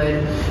think we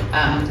would,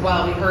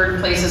 while we heard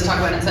places talk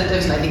about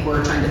incentives, and I think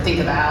we're trying to think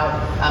about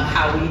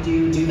how we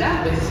do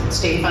that with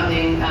state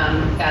funding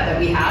that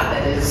we have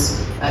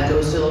that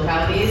goes to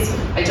localities.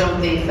 I don't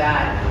think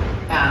that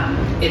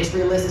it's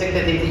realistic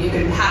that you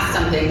can pass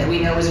something that we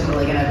know isn't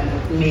really going to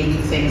make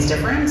things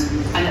different,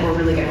 and that we're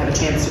really going to have a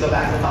chance to go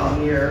back the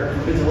following year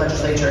through the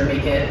legislature and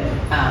make it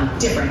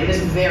different. It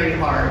is very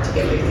hard to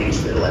get big things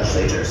through the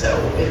legislature, so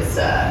it's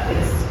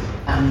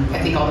I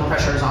think all the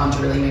pressure is on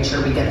to really make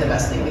sure we get the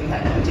best thing we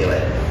can when we do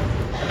it.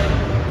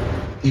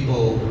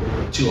 People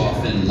too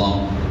often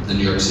lump the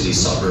New York City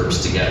suburbs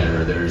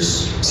together.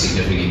 There's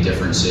significant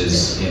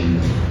differences in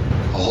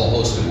a whole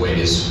host of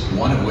ways,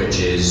 one of which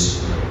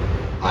is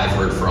I've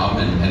heard from,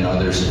 and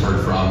others have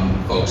heard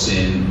from, folks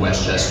in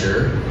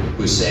Westchester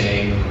who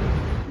say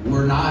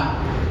we're not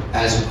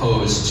as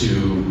opposed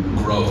to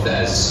growth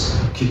as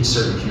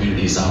certain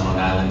communities on Long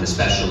Island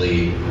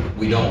especially.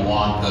 We don't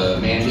want the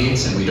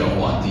mandates and we don't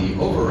want the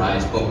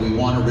overrides, but we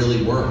want to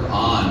really work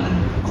on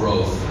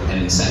growth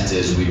and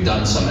incentives. We've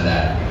done some of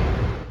that.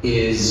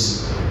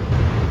 Is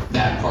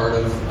that part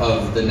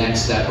of the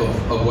next step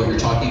of what you're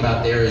talking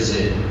about there? Is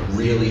it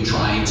really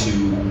trying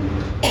to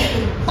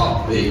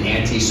up the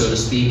ante, so to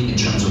speak, in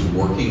terms of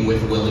working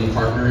with willing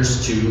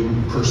partners to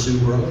pursue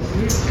growth?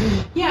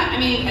 Yeah, I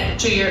mean,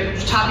 to your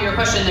top of your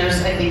question,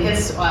 I think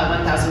it's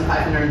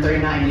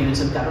 1,539 units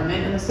of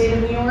government in the state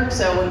of New York.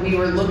 So when we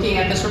were looking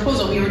at this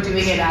proposal, we were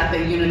doing it at the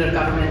unit of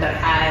government that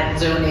had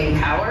zoning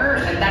power,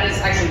 and that is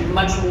actually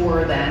much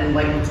more than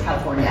like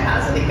California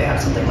has. I think they have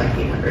something like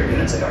 800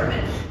 units of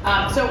government.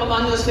 So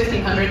among those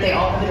 1,500, they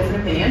all have a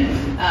different opinion,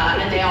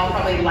 and they all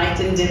probably liked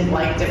and didn't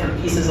like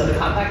different pieces of the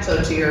compact. So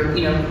to your,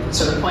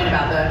 sort of point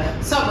about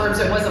the suburbs,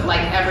 it wasn't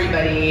like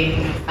everybody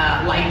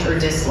liked or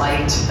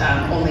disliked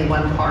only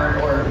one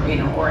part or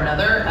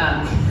another.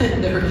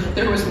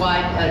 There was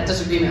wide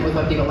disagreement with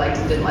what people liked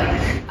and didn't like.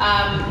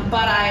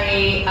 But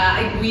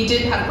we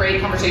did have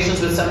great conversations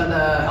with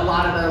a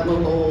lot of the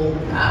local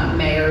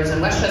mayors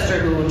in Westchester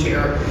who, to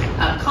your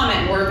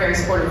comment, were very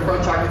supportive of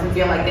growth targets and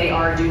feel like they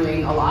are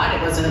doing a lot.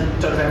 It wasn't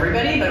sort of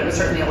everybody, but it was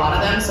certainly a lot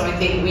of them. So I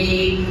think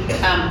we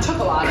took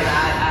a lot of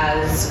that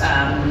as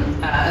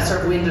a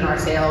sort of wind in our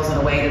sails in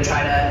a way to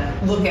try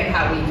to look at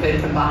how we could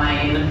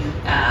combine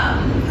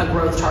a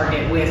growth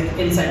target with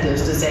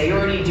incentives to say you're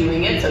already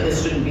doing it, so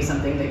this shouldn't be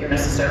something that you're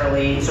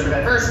necessarily sort of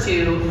adverse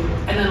to,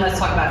 and then let's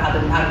talk about how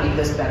to make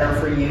this better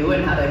for you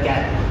and how to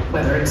get,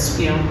 whether it's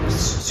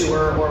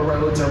sewer or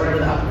roads or whatever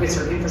the upgrades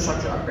or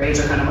infrastructure upgrades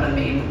are kind of one of the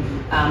main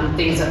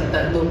things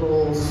that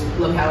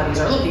localities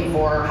are looking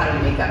for. How do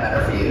we make that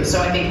better for you?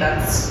 So I think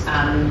that's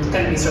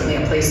going to be certainly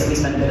a place that we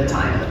spend a bit of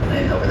time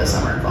in over the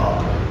summer and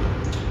fall.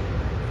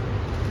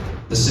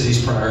 The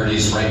city's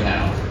priorities right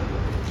now.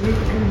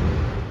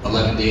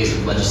 11 days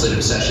of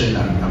legislative session.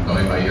 I'm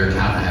going by your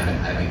count. I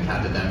haven't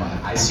counted them.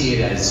 I see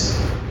it as,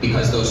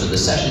 because those are the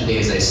session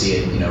days, I see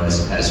it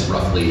as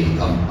roughly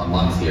a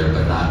month here,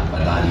 but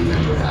not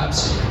even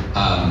perhaps.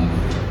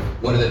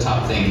 What are the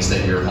top things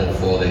that you're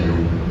hopeful that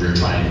you're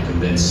trying to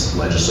convince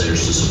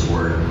legislators to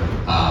support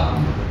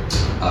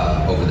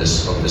over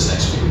this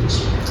next few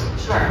weeks?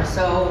 Sure.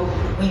 So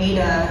we need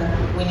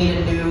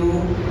a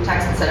new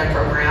tax incentive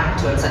program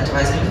to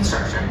incentivize new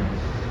construction.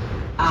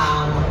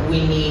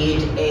 We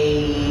need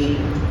a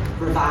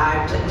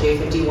revived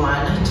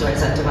J51 to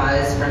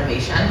incentivize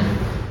renovation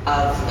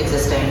of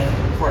existing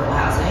affordable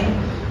housing.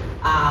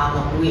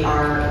 We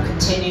are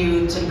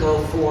continue to go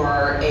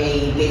for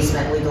a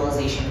basement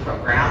legalization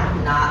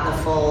program, not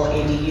the full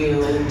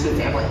ADU,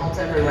 two-family homes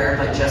everywhere,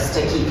 but just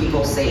to keep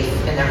people safe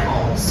in their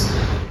homes.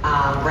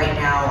 Right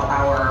now,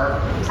 our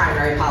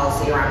primary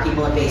policy around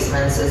people in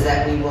basements is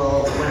that we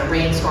will, when a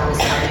rainstorm is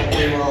coming,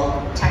 we will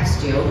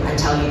text you and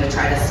tell you to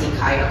try to seek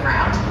higher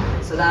ground.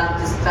 So that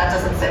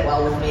doesn't sit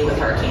well with me with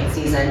hurricane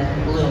season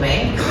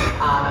looming.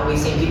 And we've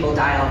seen people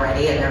die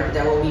already, and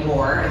there will be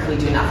more if we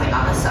do nothing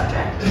on this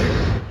subject.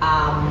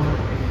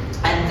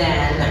 And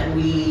then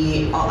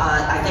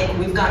I think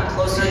we've gotten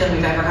closer than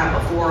we've ever had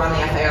before on the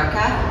FAR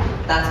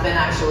cap. That's been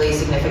actually a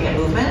significant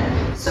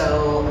movement.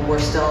 So we're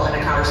still in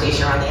a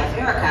conversation around the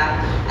FAR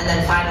cap. And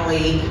then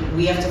finally,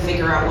 we have to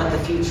figure out what the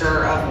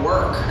future of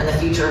work and the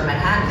future of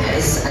Manhattan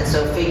is. And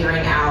so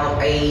figuring out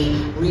a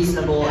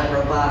reasonable and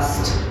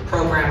robust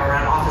program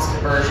around office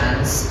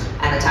conversions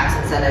and a tax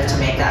incentive to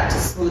make that, to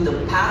smooth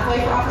the pathway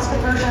for office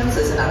conversions,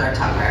 is another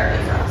top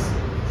priority for us.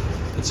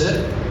 That's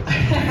it?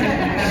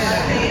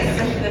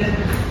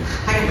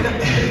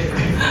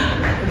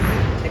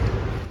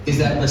 Is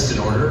that list in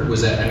order?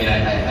 Was that, I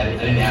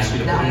didn't ask you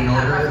to put it in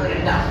order.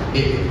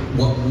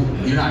 No.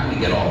 You're not going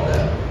to get all of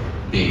that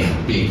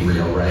being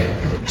real, right?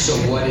 So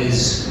what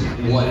is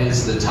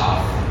the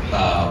top,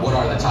 what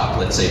are the top,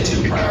 let's say,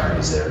 two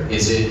priorities there?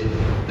 Is it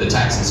the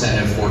tax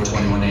incentive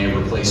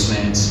 421A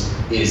replacement?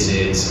 Is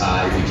it,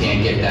 if you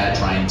can't get that,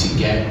 trying to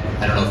get,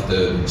 I don't know if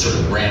the sort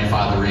of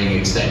grandfathering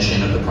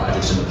extension of the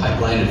projects in the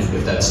pipeline,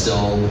 if that's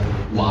still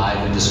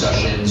live in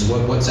discussions,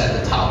 what's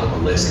at the top of the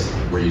list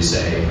where you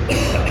say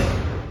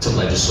to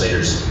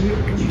legislators,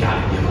 you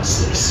gotta give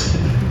us this?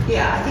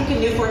 Yeah, I think a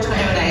new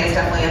 421A is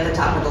definitely at the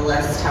top of the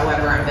list,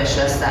 however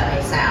ambitious that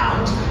may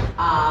sound.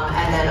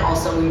 And then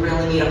also we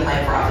really need a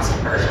plan for office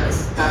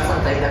conversions. That's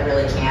something that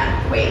really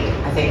can't wait.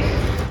 I think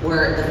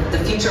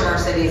the future of our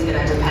city is going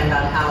to depend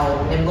on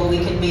how nimble we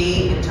can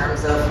be in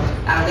terms of,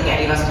 I don't think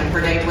any of us can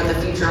predict what the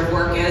future of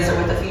work is or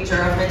what the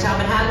future of Midtown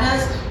Manhattan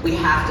is. We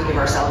have to give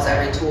ourselves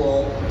every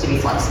tool to be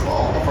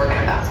flexible if we're going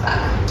to bounce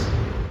back.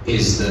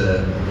 Is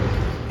the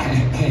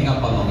hang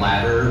up on the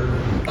ladder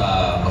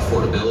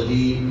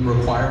affordability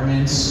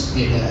requirements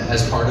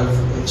as part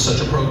of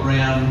such a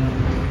program?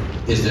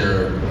 Is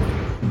there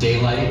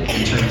daylight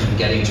in terms of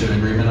getting to an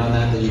agreement on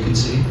that you can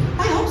see?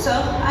 I hope so.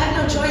 I have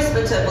no choice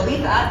but to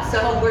believe that.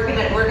 So we're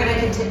gonna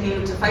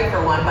continue to fight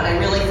for one. But I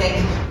really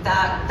think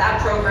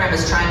that program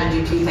is trying to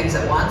do two things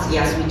at once.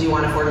 Yes, we do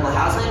want affordable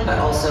housing, but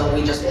also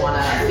we just want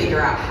to figure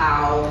out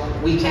how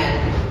we can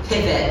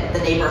pivot the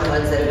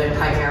neighborhoods that have been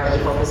primarily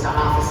focused on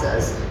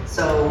offices.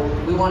 So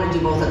we want to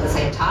do both at the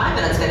same time,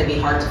 and it's going to be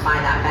hard to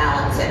find that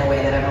balance in a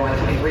way that everyone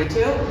can agree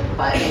to.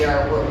 But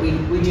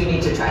we do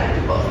need to try to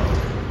do both.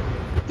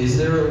 Is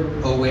there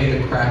a way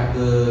to crack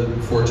the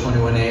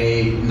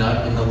 421A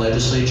nut in the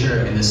legislature?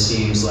 I mean, this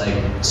seems like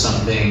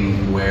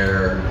something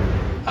where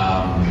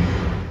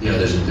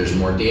there's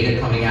more data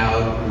coming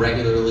out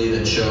regularly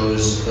that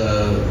shows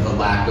the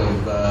lack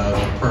of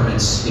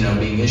permits,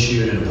 being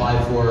issued and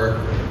applied for.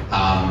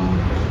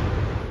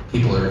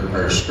 People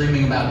are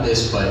screaming about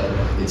this, but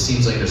it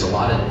seems like there's a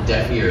lot of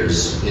deaf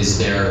ears.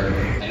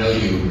 I know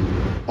you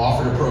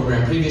offered a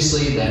program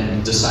previously,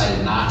 then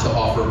decided not to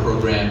offer a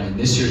program in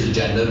this year's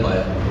agenda,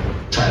 but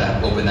try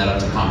to open that up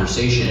to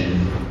conversation.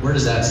 Where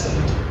does that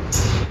stand?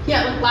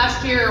 Yeah,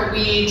 last year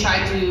we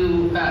tried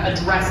to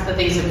address the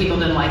things that people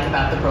didn't like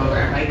about the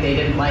program, right? They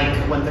didn't like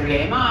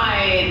 130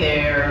 AMI,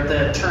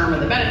 the term of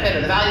the benefit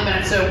or the value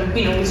benefit. So,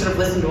 we sort of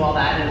listened to all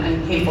that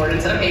and came forward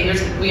and said, okay,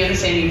 we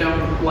understand you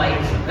don't like,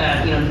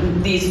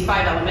 these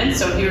 5 elements.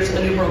 So here's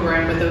a new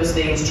program with those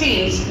things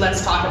changed.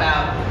 Let's talk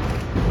about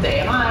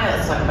the AMI.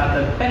 Let's talk about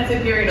the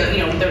benefit period.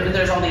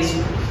 There's all these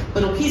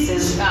little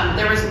pieces.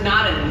 There was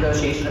not a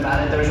negotiation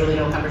about it. There was really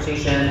no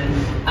conversation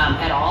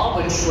at all,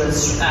 which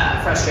was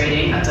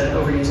frustrating, not to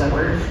overuse that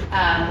word.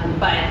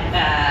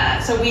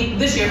 So we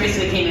this year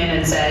basically came in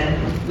and said,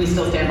 we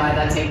still stand by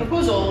that same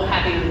proposal,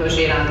 happy to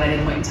negotiate on it at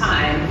any point in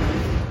time.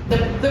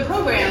 The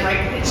program,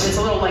 right, it's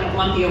a little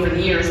lumpy over the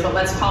years, but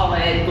let's call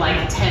it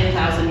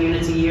 10,000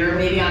 units a year,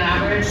 maybe on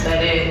average,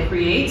 that it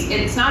creates.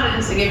 It's not an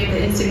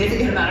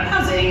insignificant amount of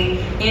housing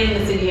in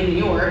the city of New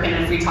York.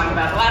 And if we talk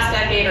about the last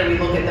decade, or we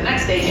look at the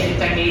next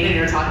decade, and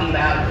you're talking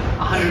about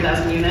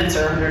 100,000 units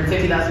or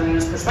 150,000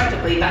 units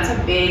prospectively, that's a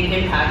big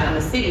impact on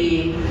the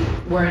city,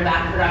 where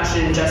that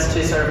production just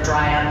to sort of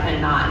dry up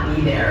and not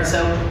be there.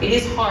 So it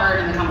is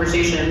hard in the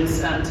conversations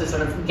to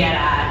sort of get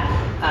at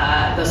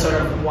the sort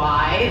of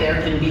why there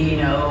can be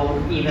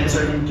no even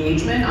sort of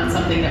engagement on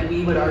something that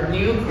we would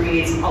argue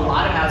creates a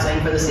lot of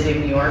housing for the city of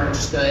New York, which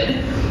is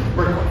good.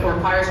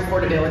 Requires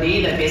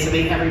affordability that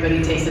basically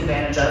everybody takes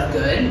advantage of,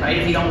 good, right?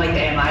 If you don't like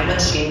the AMI,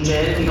 let's change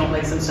it. If you don't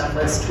like some stuff,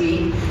 let's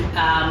tweak.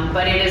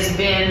 But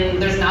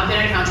there's not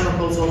been a counter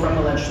proposal from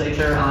the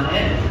legislature on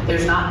it.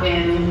 There's not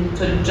been,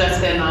 to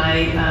just in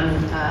my,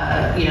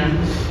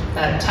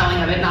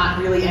 telling of it, not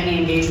really any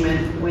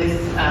engagement with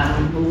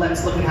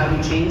let's look at how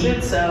we change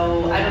it.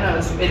 So I don't know.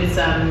 It's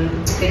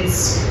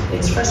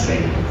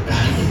frustrating.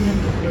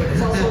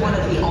 It's also one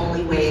of the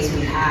only ways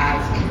we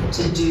have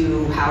to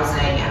do housing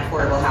and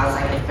affordable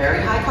housing in very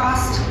high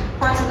cost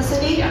parts of the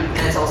city. Yeah.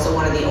 And it's also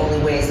one of the only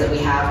ways that we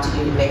have to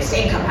do mixed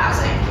income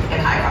housing in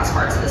high cost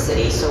parts of the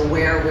city. So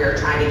where we're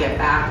trying to get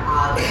back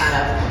on the kind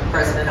of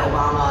President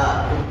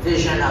Obama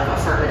vision of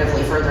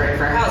affirmatively furthering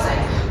fair housing,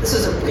 this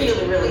was a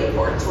really, really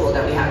important tool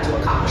that we had to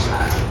accomplish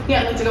that.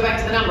 Yeah, to go back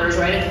to the numbers,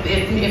 right?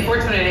 If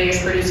 420 is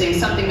producing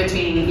something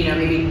between,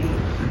 maybe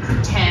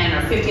 10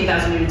 or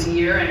 15,000 units a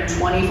year, and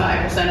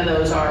 25% of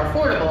those are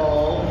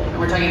affordable, and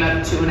we're talking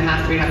about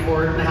 2,500,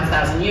 3,500,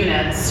 4,500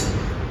 units.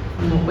 I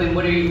don't know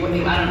what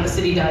the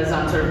city does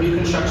on sort of new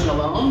construction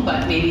alone,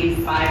 but maybe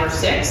 5 or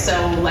 6. So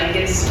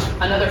it's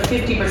another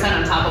 50%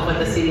 on top of what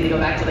the city, to go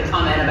back to the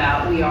comment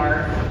about, we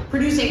are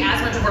producing as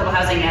much affordable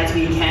housing as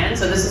we can.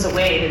 So this is a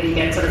way that we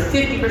get sort of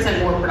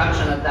 50% more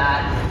production of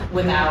that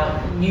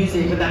without the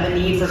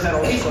need for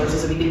federal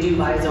resources that we can do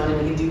via zoning,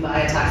 we can do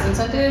via tax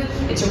incentive.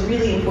 It's a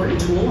really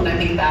important tool, and I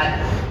think that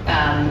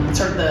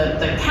sort of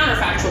the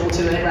counterfactual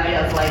to it, right,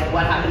 of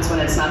what happens when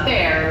it's not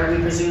there,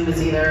 we presume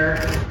it's either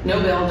no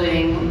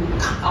building,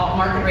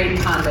 market rate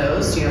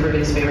condos,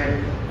 everybody's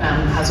favorite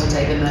housing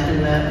type in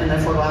the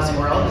affordable housing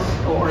world,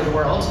 or the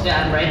world,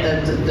 right?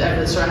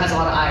 The sort of has a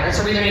lot of ire.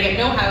 So we're either going to get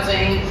no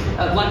housing,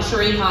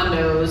 luxury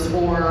condos,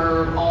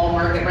 or all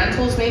market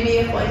rentals, maybe,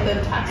 if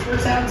the tax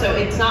works out. So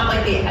it's not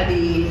like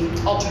the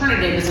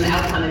alternative is an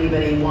outcome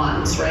anybody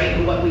wants,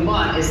 right? What we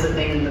want is the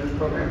thing that the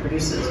program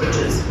produces, which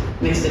is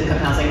mixed income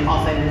housing,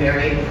 often in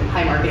very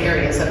high market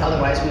areas that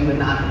otherwise we would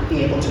not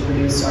be able to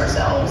produce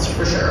ourselves,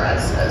 for sure,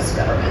 as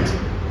government.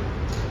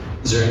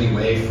 Is there any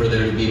way for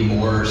there to be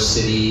more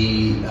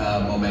city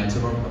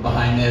momentum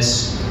behind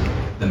this?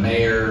 The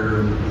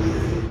mayor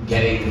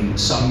getting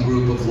some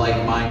group of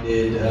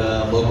like-minded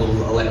local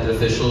elected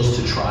officials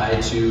to try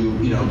to,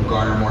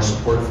 garner more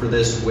support for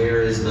this?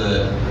 Where is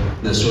the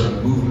sort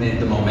of movement,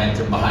 the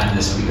momentum behind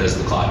this? Because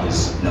the clock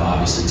is,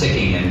 obviously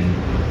ticking, and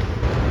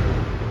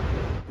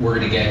we're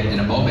going to get in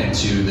a moment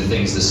to the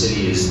things the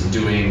city is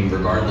doing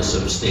regardless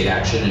of state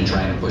action and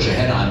trying to push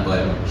ahead on,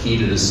 but key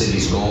to the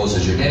city's goals,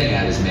 as you're getting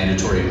at, is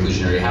mandatory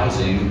inclusionary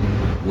housing,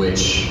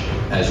 which,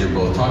 as you're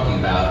both talking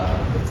about,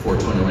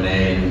 421A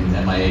and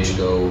MIH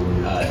go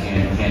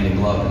hand in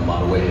glove in a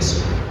lot of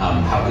ways.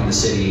 How can the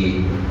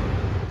city,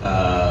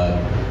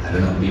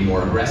 be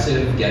more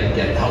aggressive,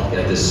 help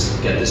get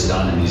this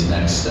done in these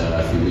next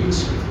few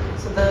weeks?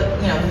 So the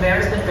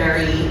mayor's been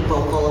very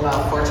vocal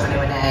about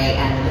 421A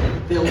and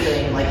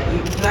building,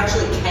 you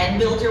actually can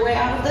build your way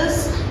out of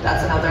this.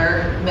 That's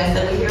another myth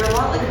that we hear a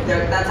lot.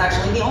 That's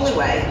actually the only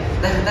way.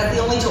 That's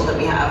the only tool that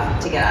we have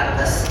to get out of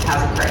this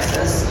housing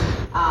crisis.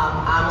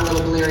 I'm a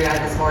little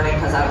bleary-eyed this morning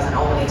because I was in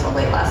Albany till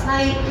late last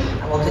night,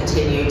 and we'll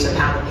continue to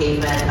pound the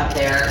pavement up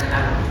there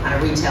on a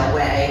retail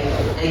way.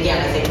 And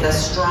again, I think the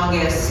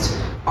strongest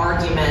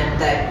argument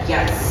that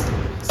gets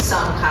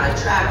some kind of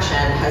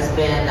traction has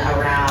been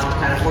around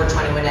kind of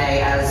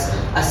 421A as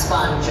a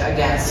sponge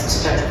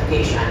against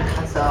gentrification.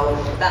 And so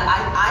that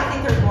I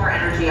think there's more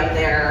energy up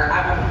there.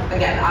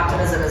 Again,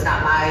 optimism is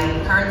not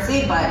my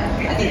currency, but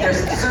I think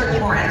there's certainly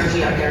more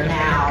energy up there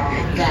now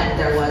than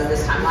there was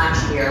this time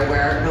last year,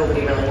 where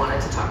nobody really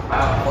wanted to talk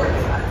about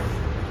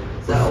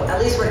 425. So at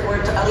least we're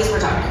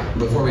talking.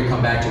 Before we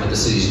come back to what the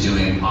city's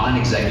doing on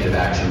executive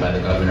action by the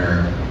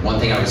governor, one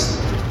thing I was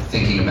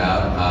thinking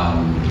about,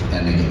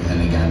 and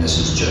again, this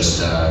is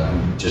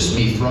just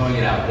me throwing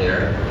it out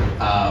there,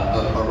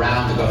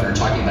 around the governor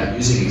talking about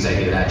using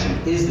executive action,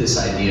 is this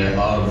idea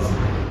of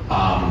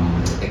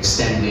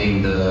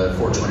extending the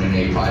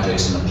 421A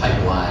projects in the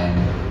pipeline.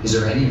 Is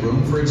there any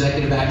room for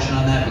executive action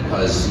on that?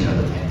 Because, the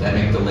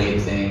pandemic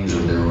delayed things, or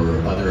there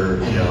were other,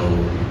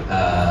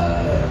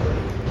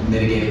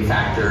 mitigating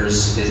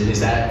factors. Is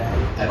that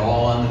at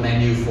all on the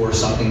menu for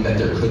something that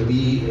there could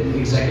be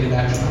executive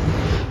action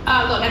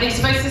on? Look, I think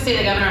suffice to say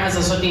the governor has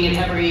us looking at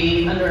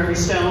under every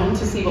stone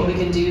to see what we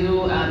can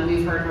do.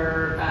 We've heard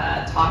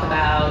her talk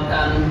about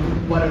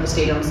what are the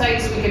state-owned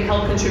sites we can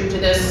help contribute to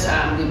this.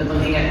 We've been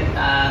looking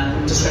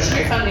at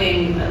discretionary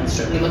funding,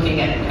 certainly looking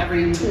at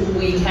every tool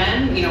we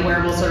can.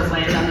 Where we'll sort of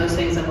land on those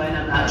things and when,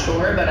 I'm not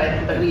sure,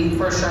 but we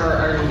for sure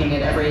are looking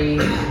at every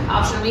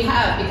option we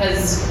have,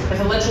 because if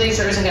the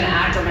legislature isn't going to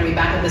act, we're going to be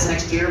back at this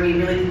next year. We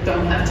really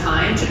don't have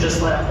time to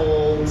just let a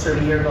whole sort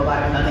of year go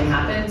by with nothing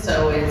happen.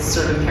 So it's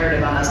sort of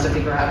imperative on us to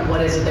figure out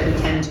what is it that we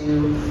can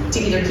do to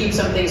either keep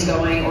some things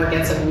going or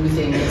get some new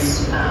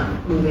things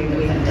moving that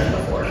we haven't done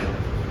before.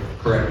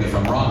 Correct me if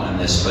I'm wrong on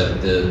this,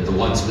 but the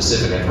one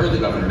specific I've heard the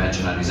governor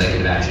mention on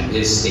executive action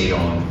is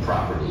state-owned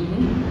property.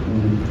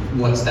 Mm-hmm.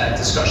 What's that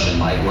discussion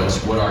like?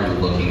 What are you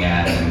looking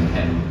at,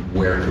 and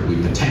where could we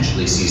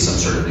potentially see some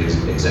sort of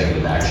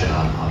executive action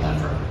on that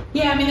front?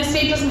 Yeah, the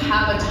state doesn't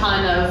have a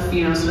ton of,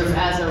 sort of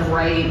as of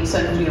right, so,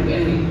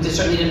 we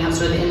certainly didn't have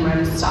sort of the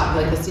in-rent stock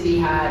like the city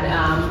had,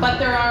 but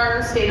there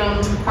are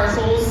state-owned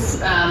parcels.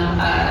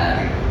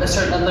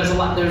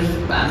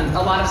 There's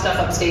a lot of stuff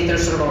upstate.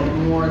 There's sort of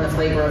more in the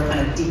flavor of kind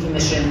of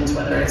decommissioned,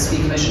 whether it's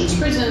decommissioned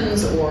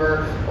prisons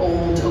or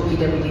old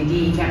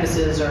OPWDD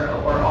campuses or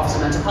Office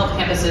of Mental Health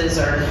campuses,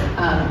 or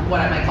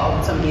what I might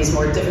call some of these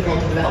more difficult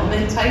to develop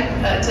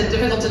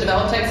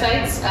type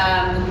sites.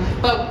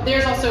 But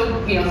there's also,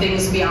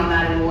 things beyond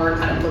that and more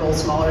kind of little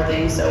smaller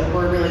things. So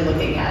we're really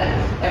looking at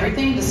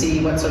everything to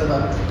see what sort of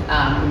a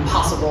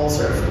possible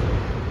sort of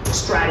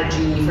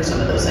strategy for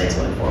some of those sites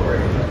going forward.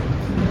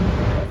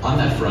 On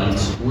that front,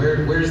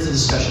 where does the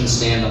discussion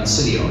stand on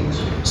city-owned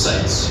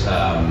sites?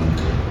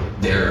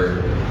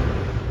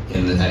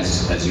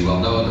 As you well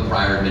know, in the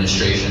prior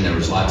administration, there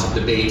was lots of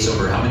debates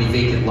over how many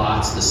vacant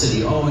lots the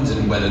city owns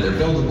and whether they're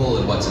buildable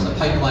and what's in the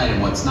pipeline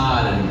and what's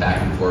not, and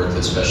back and forth,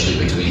 especially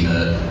between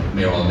the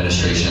mayoral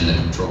administration and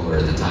the controller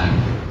at the time.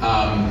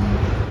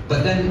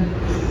 But then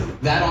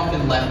that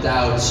often left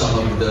out some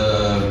of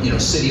the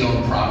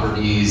city-owned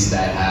properties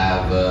that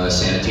have a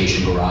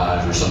sanitation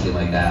garage or something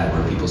like that,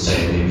 where people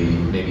say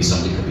maybe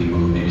something could be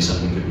moved, maybe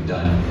something could be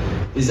done.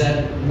 Is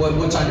that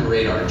what's on your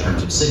radar in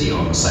terms of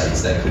city-owned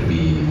sites that could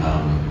be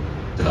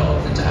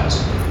developed into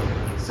housing?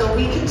 So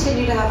we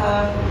continue to have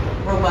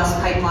a robust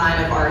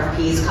pipeline of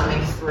RFPs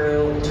coming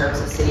through in terms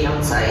of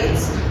city-owned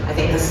sites. I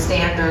think the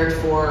standard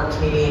for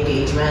community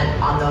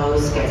engagement on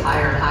those gets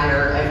higher and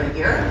higher every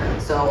year.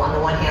 So on the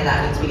one hand,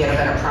 that means we get a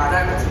better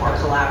product that's more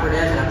collaborative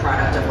and a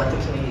product of what the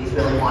communities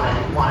really want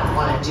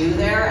to do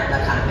there, and the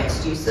kind of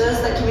mixed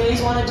uses that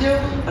communities want to do.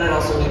 But it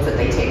also means that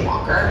they take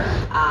longer.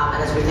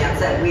 And as RuthAnne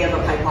said, we have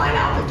a pipeline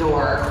out the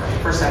door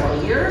for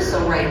several years. So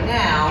right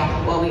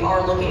now, while we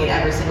are looking at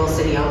every single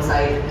city-owned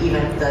site,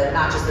 even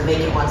not just the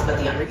vacant ones, but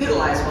the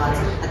underutilized ones,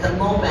 at the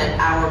moment,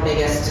 our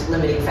biggest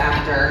limiting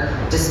factor,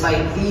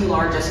 despite the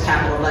largest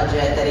capital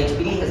budget that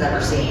HPD has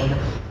ever seen,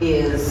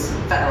 is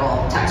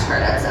federal tax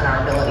credits and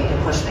our ability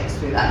to push things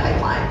through that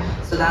pipeline.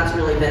 So that's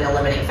really been the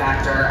limiting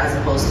factor as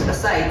opposed to the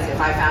sites. If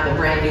I found a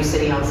brand new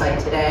city-owned site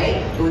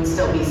today, it would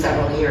still be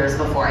several years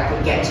before I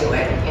could get to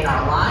it in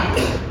our line.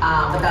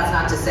 But that's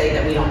not to say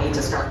that we don't need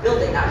to start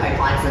building that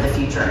pipeline for the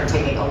future and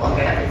taking a look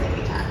at everything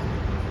we can.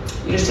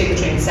 You just take the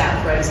train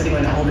south, right? Instead of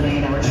going to Albany,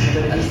 and now we're just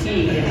going to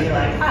DC, and you're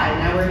like, hi,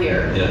 now we're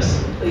here.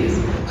 Yes. Please.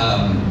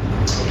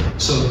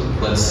 So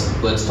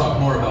let's talk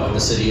more about what the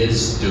city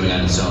is doing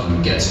on its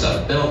own. Get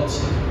stuff built.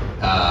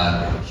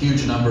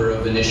 Huge number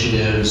of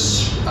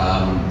initiatives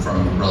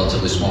from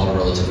relatively small to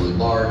relatively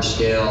large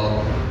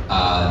scale.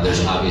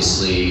 There's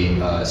obviously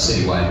a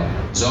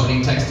citywide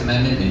zoning text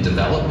amendment in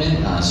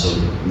development, so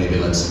maybe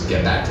let's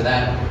get back to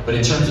that. But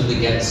in terms of the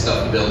get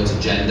stuff built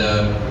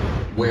agenda,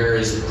 where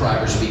is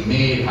progress being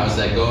made? How's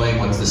that going?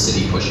 What's the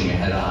city pushing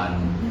ahead on?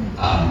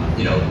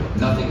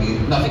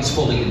 Nothing's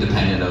fully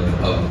independent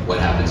of what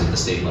happens at the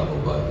state level,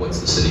 but what's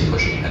the city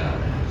pushing ahead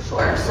on?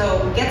 Sure.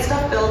 So Get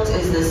Stuff Built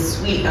is this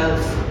suite of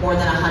more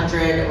than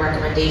 100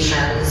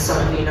 recommendations,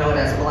 some of you know it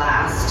as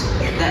BLAST,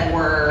 that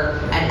were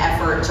an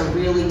effort to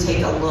really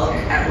take a look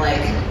at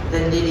the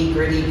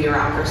nitty-gritty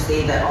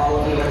bureaucracy that all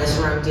of you in this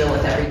room deal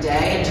with every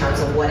day in terms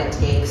of what it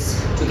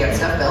takes to get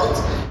stuff built.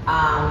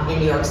 in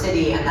New York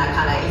City, and that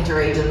kind of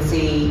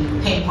interagency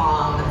ping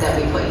pong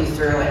that we put you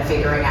through and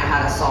figuring out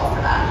how to solve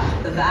for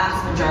that. The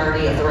vast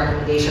majority of the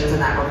recommendations in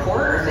that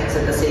report are things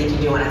that the city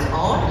can do on its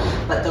own,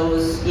 but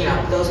those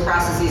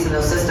processes and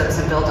those systems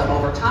have built up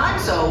over time,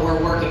 so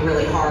we're working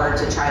really hard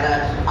to try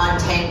to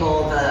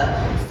untangle the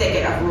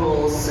thicket of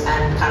rules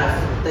and kind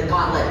of the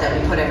gauntlet that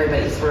we put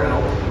everybody through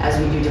as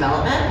we do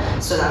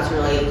development, so that's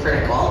really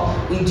critical.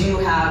 We do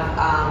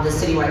have the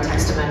citywide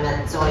text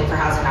amendment, zoning for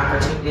housing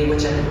opportunity,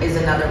 which is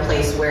another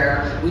place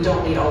where we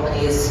don't need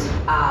Albany's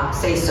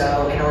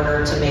say-so in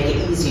order to make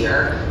it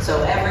easier.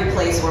 So every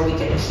place where we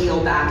can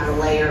peel back the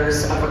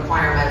layers of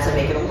requirements and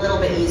make it a little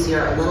bit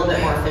easier, a little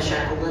bit more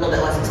efficient, a little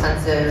bit less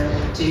expensive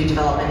to do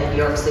development in New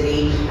York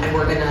City, and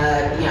we're gonna,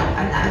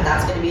 and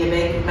that's gonna be a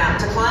big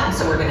mountain to climb,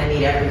 so we're gonna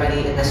need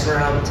everybody in this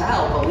room to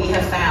help. But we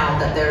have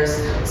found that there's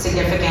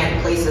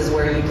significant places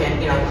where you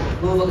can,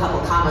 move a couple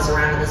commas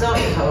around in the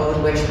zoning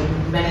code, which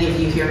many of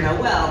you here know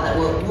well, that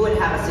would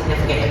have a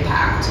significant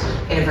impact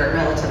in a very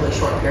relatively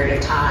short period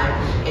of time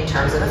in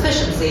terms of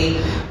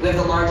efficiency. We have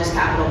the largest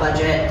capital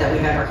budget that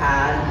we've ever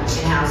had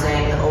in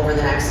housing over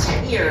the next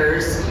 10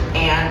 years,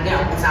 and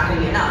it's not going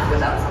to be enough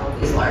without some of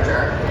these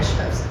larger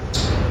initiatives.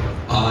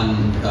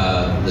 On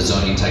the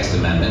zoning text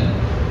amendment,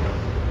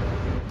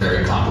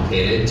 very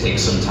complicated,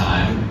 takes some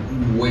time.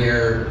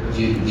 Where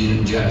do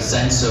you have a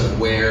sense of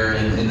where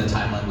in the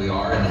timeline we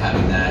are and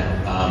having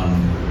that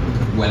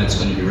when it's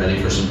going to be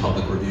ready for some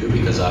public review?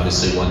 Because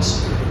obviously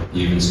once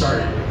you even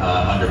started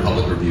under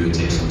public review, it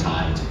takes some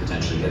time to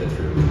potentially get it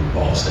through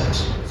all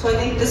steps. So I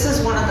think this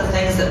is one of the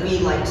things that we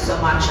liked so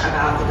much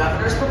about the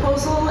governor's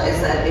proposal,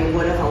 is that it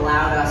would have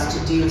allowed us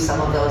to do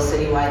some of those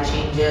citywide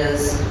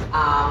changes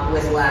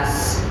with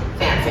less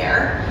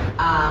fanfare.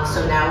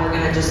 So now we're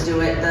going to just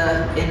do it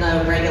in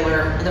the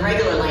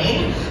regular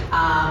lane,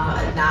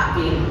 not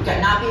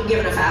being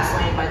given a fast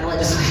lane by the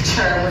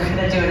legislature. We're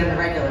going to do it in the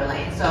regular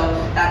lane. So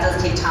that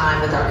does take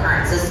time with our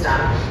current system,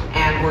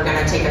 and we're going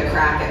to take a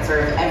crack at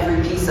sort of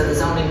every piece of the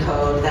zoning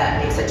code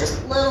that makes it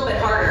just a little bit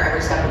harder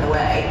every step of the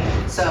way.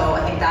 So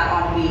I think that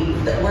ought to be,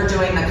 we're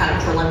doing the kind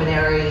of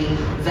preliminary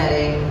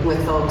vetting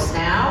with folks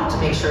now to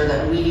make sure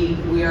that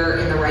we're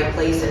in the right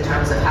place in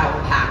terms of how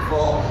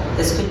impactful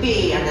this could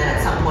be, and then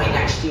at some point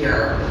next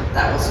year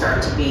that will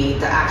start to be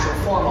the actual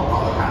formal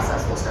public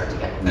process will start to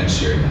get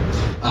next year.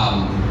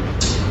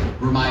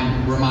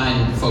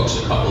 Remind folks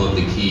a couple of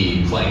the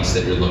key planks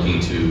that you're looking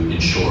to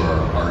ensure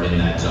are in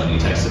that zoning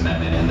text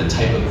amendment and the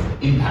type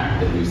of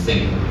impact that you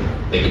think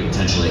they could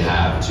potentially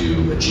have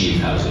to achieve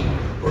housing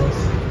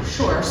growth.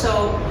 Sure.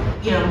 So,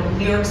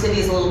 New York City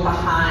is a little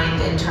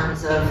behind in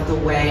terms of the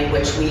way in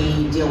which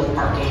we deal with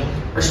parking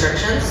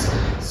restrictions.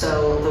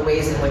 So the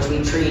ways in which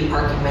we treat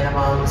parking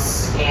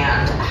minimums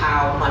and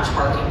how much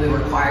parking we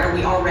require.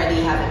 We already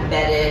have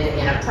embedded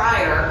in a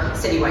prior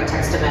citywide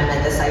text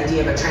amendment this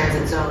idea of a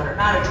transit zone or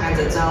not a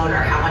transit zone, or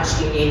how much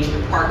do you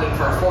need parking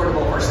for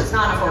affordable versus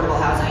non-affordable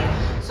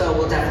housing. So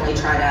we'll definitely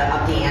try to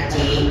up the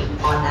ante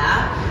on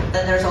that.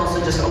 Then there's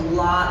also just a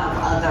lot of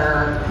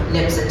other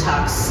nips and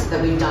tucks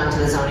that we've done to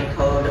the zoning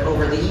code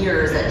over the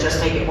years that just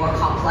make it more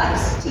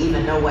complex to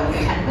even know what you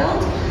can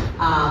build.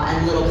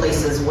 And little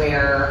places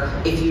where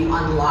if you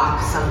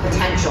unlock some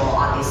potential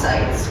on these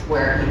sites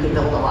where you can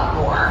build a lot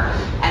more.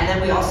 And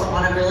then we also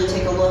want to really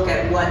take a look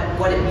at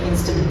what it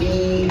means to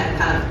be and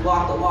kind of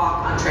walk the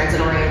walk on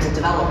transit-oriented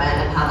development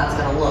and how that's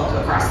going to look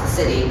across the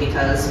city,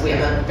 because we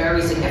have a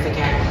very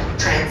significant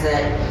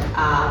transit,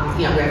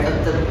 we have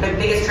the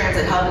biggest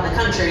transit hub in the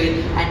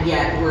country, and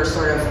yet we're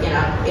sort of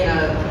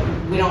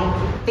we don't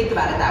think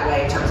about it that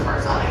way in terms of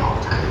our zoning all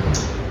the time.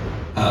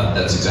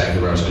 That's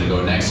exactly where I was going to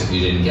go next if you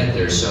didn't get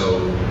there. So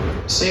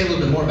say a little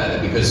bit more about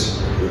it, because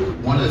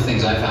one of the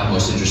things I found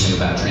most interesting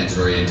about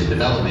transit-oriented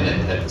development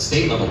at the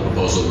state level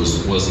proposal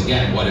was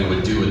again what it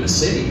would do in the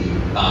city.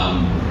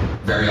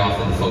 Very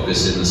often the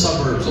focus in the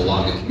suburbs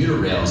along the commuter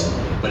rails,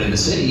 but in the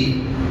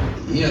city,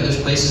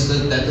 there's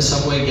places that the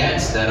subway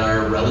gets that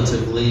are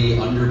relatively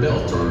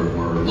underbuilt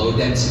or low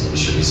density,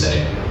 should we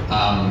say.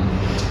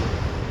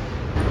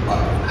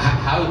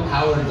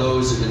 How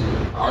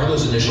are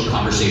those initial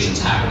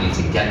conversations happening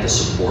to get the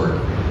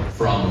support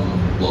from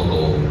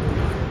local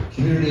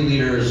community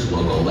leaders,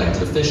 local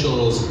elected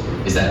officials?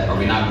 Are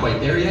we not quite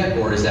there yet,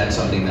 or is that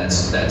something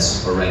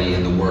that's already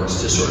in the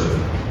works to sort of,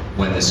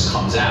 when this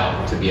comes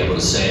out, to be able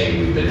to say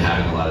we've been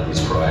having a lot of these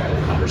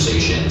proactive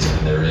conversations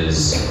and there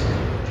is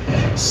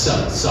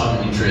some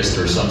interest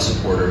or some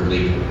support, or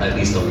at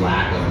least a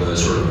lack of the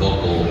sort of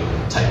vocal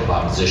type of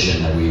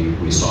opposition that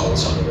we saw with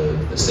some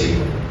of the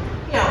state?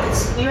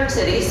 It's New York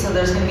City, so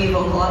there's going to be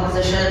vocal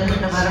opposition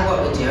no matter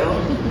what we do.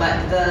 But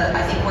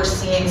I think we're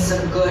seeing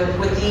some good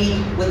with the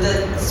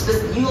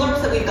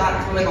ULURPs that we've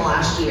gotten through in the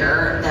last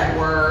year that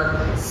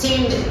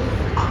seemed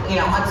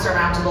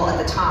unsurmountable at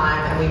the time,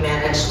 and we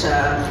managed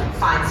to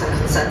find some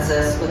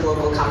consensus with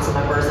local council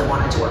members that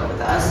wanted to work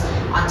with us.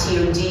 On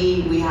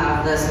TOD, we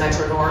have this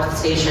Metro North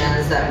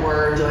stations that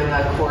we're doing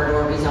a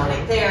corridor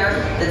rezoning there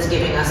that's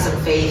giving us some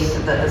faith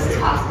that this is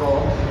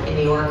possible in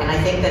New York. And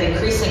I think that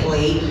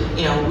increasingly,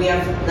 we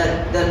have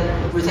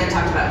RuthAnne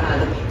talked about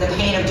kind of the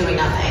pain of doing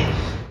nothing.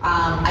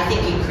 I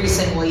think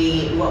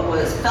increasingly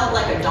what felt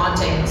like a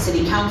daunting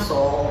city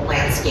council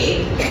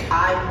landscape,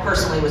 I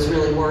personally was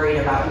really worried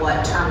about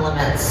what term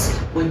limits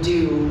would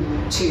do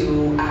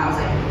to a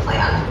housing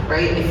plan,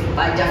 right? If,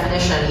 by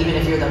definition, even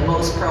if you're the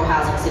most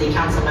pro-housing city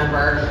council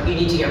member, you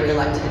need to get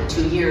reelected in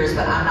 2 years,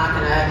 but I'm not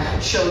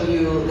gonna show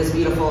you this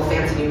beautiful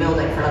fancy new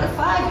building for another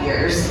 5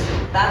 years.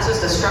 That's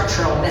just a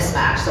structural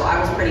mismatch. So I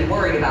was pretty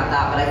worried about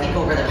that, but I think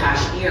over the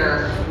past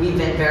year, we've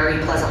been very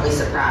pleasantly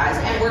surprised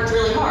and worked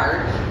really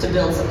hard to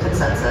build some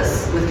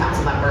consensus with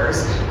council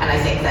members. And I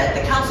think that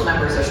the council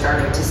members are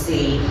starting to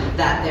see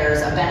that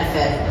there's a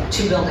benefit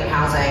to building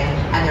housing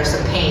and there's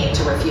some pain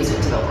to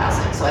refusing to build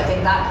housing. So I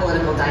think that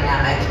political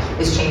dynamic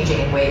is changing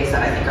in ways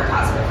that I think are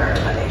positive for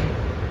everybody.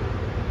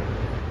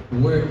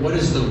 What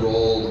is the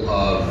role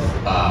of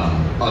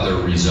other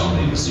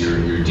rezonings?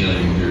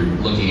 You're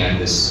looking at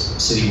this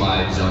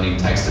citywide zoning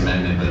text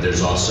amendment, but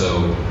there's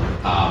also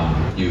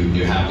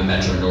you have the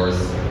Metro North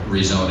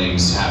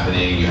rezonings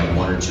happening. You have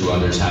 1 or 2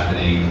 others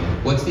happening.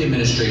 What's the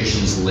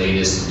administration's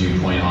latest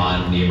viewpoint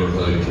on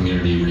neighborhood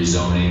community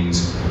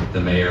rezonings? The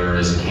mayor,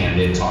 as a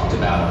candidate, talked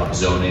about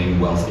upzoning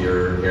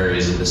wealthier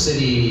areas of the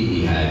city.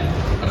 He had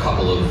a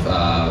couple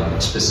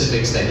of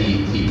specifics that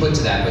he put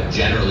to that, but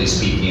generally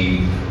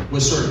speaking,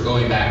 was sort of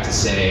going back to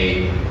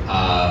say,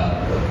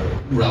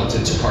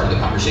 relative to part of the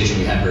conversation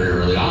we had very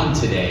early on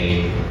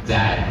today,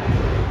 that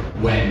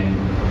when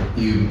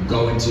you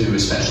go into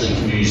especially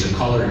communities of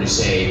color and you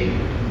say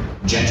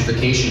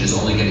gentrification is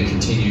only going to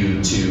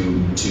continue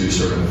to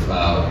sort of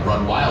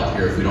run wild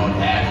here if we don't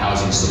add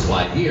housing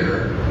supply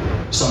here,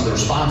 some of the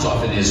response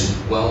often is,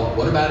 well,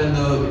 what about in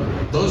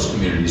those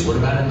communities? What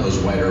about in those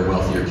whiter,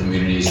 wealthier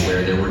communities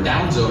where there were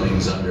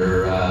downzonings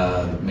under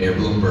Mayor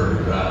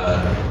Bloomberg?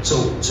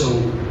 So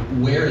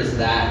where is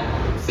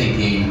that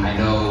thinking? I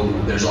know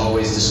there's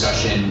always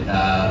discussion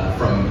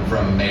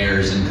from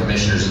mayors and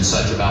commissioners and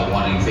such about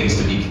wanting things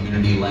to be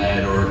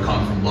community-led or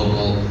come from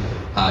local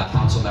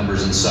council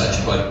members and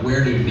such, but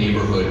where do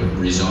neighborhood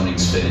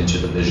rezonings fit into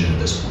the vision at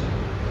this point?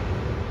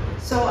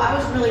 So I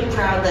was really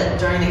proud that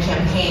during the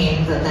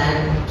campaign, the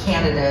then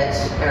candidate,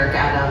 Eric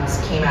Adams,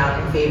 came out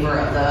in favor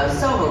of the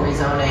Soho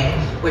rezoning,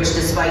 which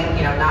despite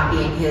not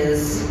being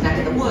his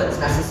neck of the woods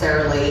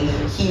necessarily,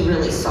 he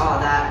really saw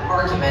that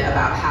argument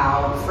about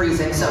how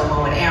freezing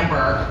Soho and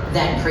Amber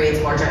then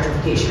creates more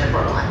gentrification in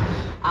Brooklyn.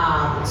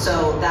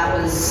 So that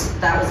was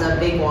a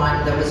big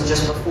one that was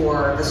just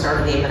before the start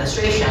of the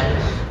administration.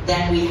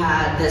 Then we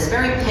had this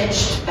very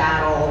pitched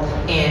battle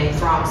in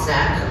Throgs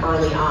Neck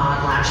early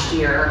on last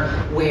year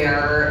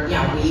where,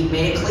 we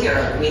made it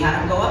clear. We had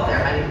him go up there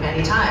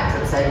many times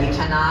and said, you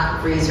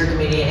cannot freeze your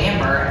community in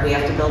Amber, and we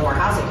have to build more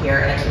housing here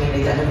in a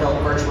community that had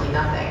built virtually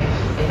nothing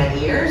in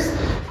many years.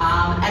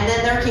 And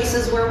then there are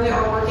cases where we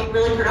are working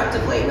really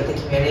productively with the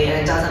community, and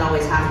it doesn't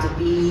always have to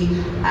be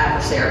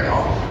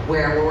adversarial,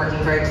 where we're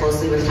working very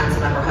closely with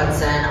Councilmember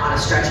Hudson on a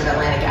stretch of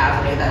Atlantic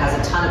Avenue that has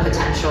a ton of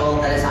potential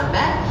that is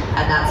unmet,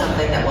 and that's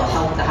something that will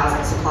help the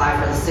housing supply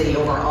for the city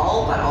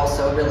overall, but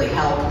also really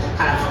help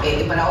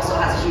but also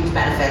has huge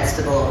benefits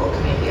to the local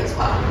community as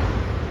well.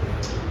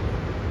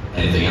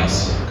 Anything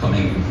else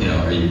coming?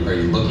 Are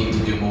you looking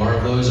to do more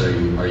of those? Are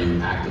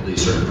you actively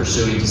sort of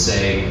pursuing to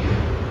say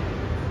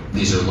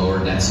these are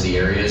lower density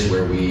areas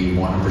where we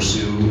want to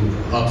pursue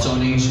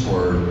upzonings,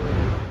 or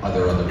are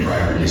there other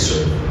priorities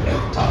sort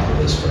of top of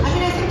the list first?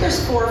 I think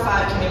there's 4 or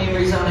 5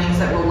 community rezonings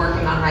that we're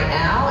working on right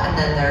now, and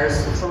then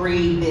there's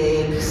 3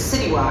 big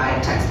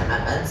citywide text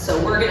amendments. So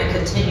we're going to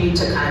continue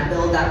to kind of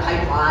build that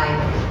pipeline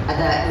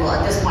that, well,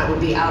 at this point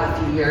would be out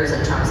a few years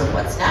in terms of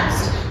what's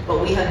next.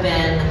 But we have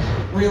been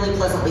really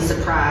pleasantly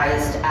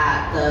surprised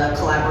at the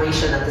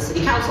collaboration that the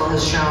city council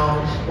has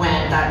shown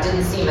when that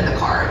didn't seem in the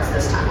cards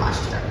this time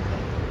last year.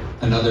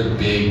 Another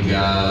big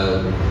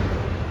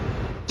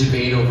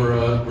debate over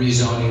a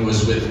rezoning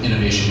was with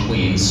Innovation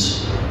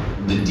Queens.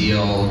 The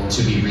deal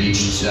to be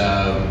reached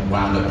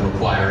wound up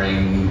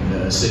requiring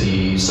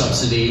city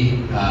subsidy.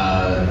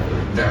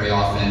 Very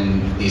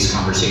often these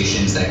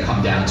conversations that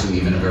come down to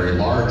even a very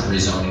large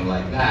rezoning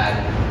like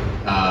that,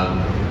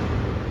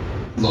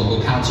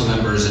 local council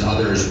members and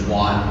others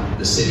want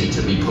the city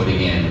to be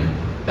putting in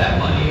that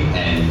money,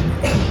 and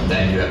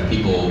then you have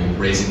people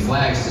raising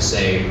flags to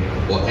say,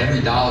 well,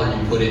 every dollar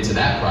you put into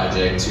that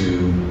project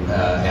to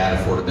add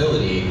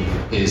affordability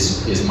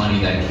is money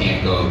that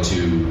can't go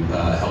to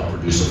help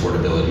produce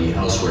affordability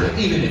elsewhere,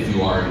 even if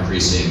you are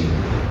increasing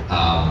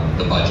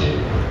the budget.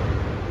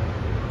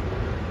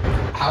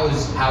 How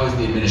is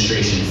the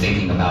administration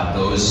thinking about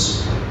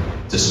those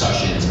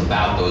discussions,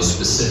 about those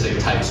specific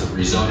types of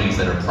rezonings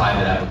that are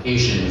private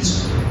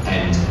applications,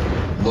 and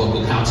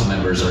local council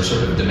members are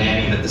sort of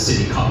demanding that the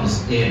city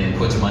comes in and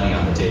puts money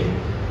on the table?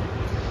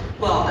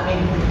 Well, I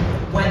mean,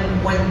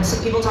 when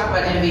some people talk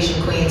about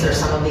Innovation Queens or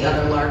some of the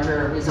other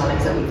larger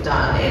rezonings that we've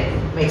done,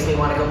 it makes me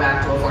want to go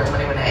back to a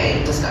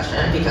 421A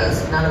discussion,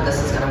 because none of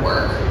this is going to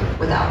work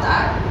without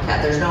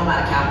that. There's no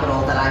amount of capital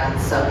that I can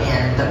sub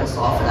in that will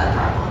solve for that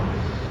problem.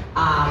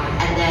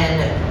 And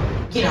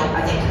then, you know,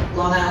 I think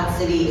Long Island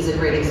City is a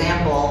great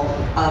example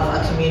of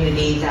a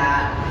community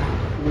that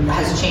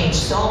has changed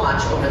so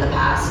much over the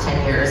past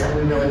 10 years, and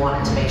we really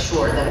wanted to make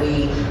sure that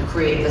we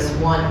create this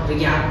one,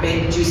 you know,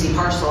 big juicy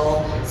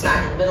parcel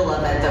smack in the middle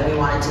of it, that we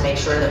wanted to make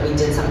sure that we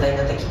did something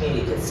that the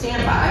community could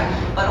stand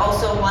by, but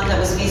also one that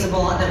was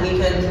feasible and that we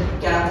could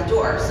get out the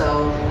door.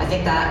 So I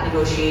think that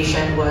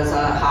negotiation was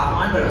a hot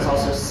one, but it was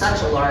also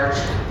such a large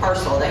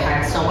parcel that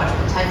had so much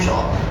potential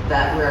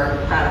that we're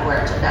proud of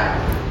where it turned out.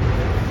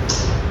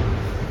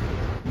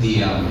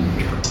 The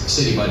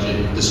city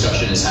budget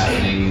discussion is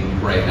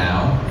happening right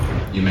now.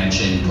 You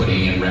mentioned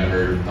putting in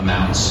record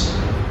amounts.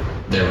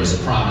 There was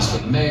a promise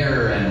from the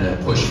mayor and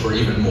a push for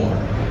even more.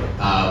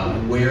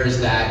 Where is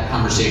that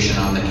conversation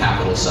on the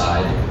capital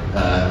side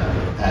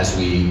as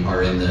we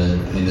are in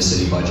the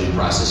city budget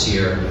process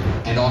here,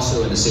 and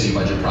also in the city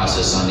budget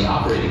process on the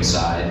operating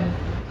side?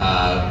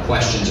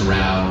 Questions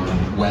around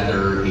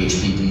whether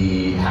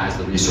HPD has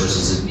the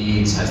resources it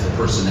needs, has the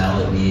personnel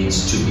it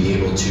needs to be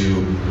able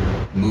to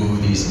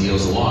move these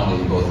deals along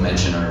that you both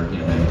mentioned are, you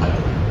know, in the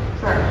pipeline.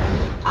 Sure.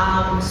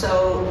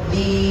 So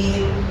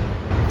the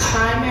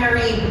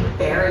primary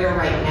barrier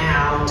right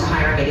now to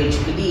hiring at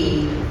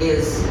HPD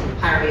is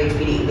hiring at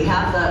HPD. We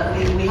have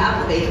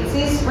the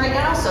vacancies right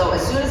now, so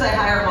as soon as I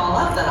hire them all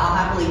up, then I'll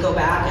happily go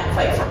back and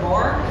fight for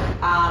more.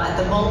 At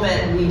the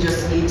moment, we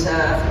just need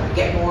to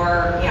get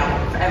more, you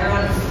know,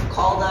 everyone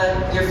call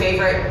your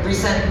favorite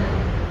recent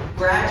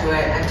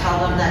graduate and tell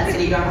them that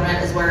city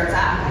government is where it's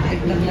at. I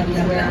think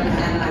where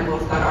Ken and I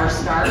both got our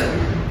start,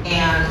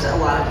 and a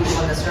lot of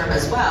people in this room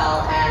as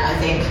well. And I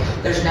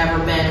think there's never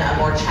been a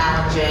more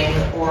challenging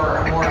or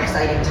a more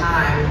exciting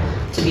time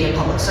to be in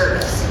public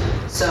service.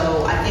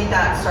 So I think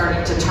that's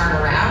starting to turn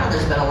around.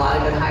 There's been a lot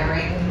of good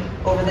hiring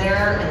over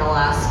there in the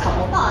last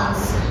couple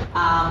months.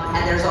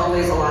 And there's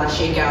always a lot of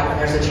shakeout when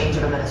there's a change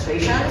of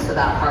administration, so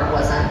that part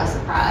wasn't a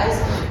surprise.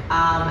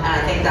 And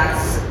I think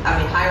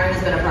hiring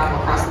has been a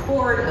problem across the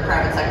board in the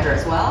private sector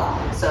as well.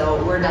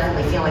 So we're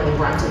definitely feeling the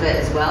brunt of it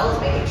as well,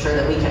 as making sure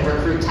that we can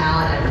recruit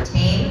talent and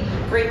retain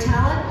great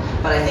talent.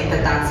 But I think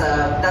that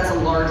that's a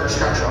larger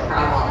structural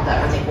problem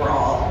that I think we're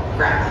all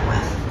grappling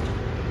with.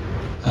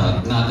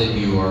 Not that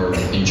you are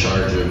in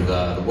charge of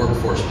the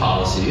workforce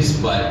policies,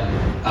 but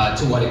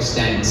to what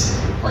extent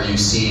are you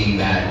seeing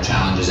that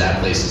challenges at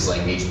places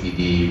like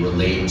HPD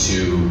relate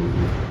to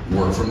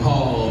work from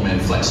home and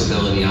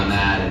flexibility on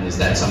that? And is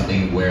that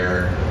something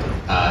where,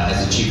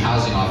 as a chief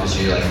housing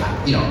officer, you're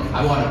like, you know,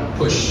 I want to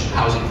push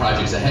housing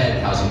projects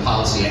ahead, housing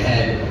policy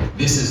ahead.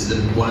 This is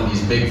one of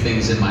these big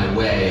things in my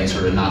way, and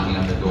sort of knocking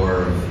on the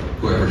door of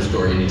whoever's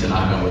door you need to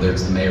knock on, whether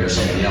it's the mayor or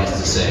somebody else,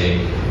 to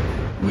say,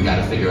 we got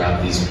to figure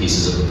out these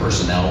pieces of the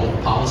personnel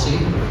policy.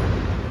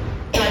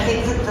 And I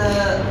think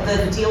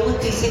that the deal with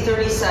DC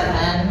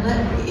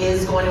 37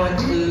 is going to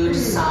include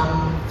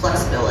some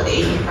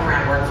flexibility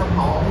around work from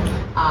home.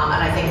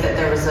 And I think that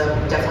there was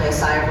definitely a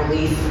sigh of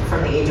relief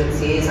from the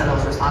agencies and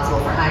those responsible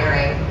for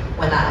hiring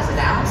when that was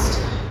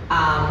announced.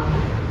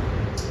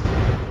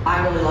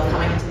 I really love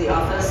coming into the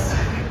office.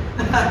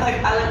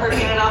 I like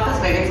working in an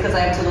office. Maybe it's because I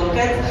have 2 little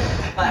kids,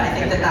 but I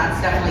think that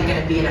that's definitely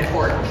going to be an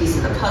important piece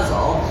of the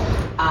puzzle.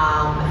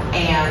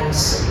 And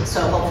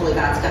so hopefully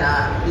that's going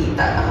to eat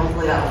that.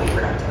 Hopefully that will be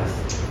productive.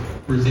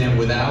 RuthAnne,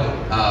 without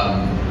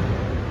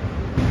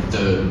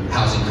the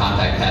housing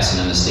compact passing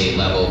on the state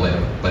level,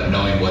 but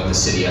knowing what the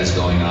city has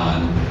going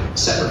on,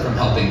 separate from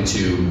helping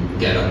to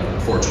get a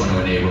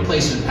 421A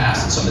replacement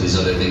passed and some of these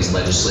other things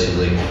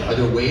legislatively, are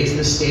there ways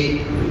the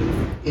state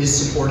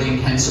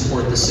can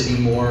support the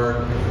city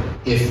more?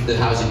 If the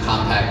housing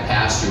compact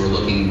passed, you were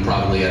looking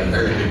probably at a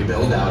very big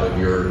build out of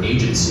your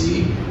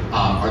agency.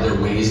 Are there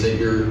ways that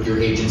your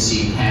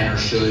agency can or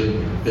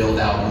should build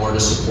out more to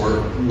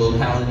support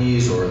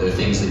localities, or are there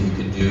things that you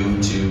could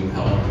do to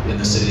help in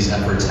the city's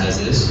efforts as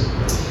is?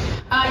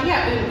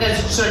 Yeah,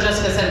 as sort of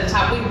Jessica said at the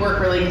top, we work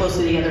really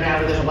closely together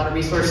now. There's a lot of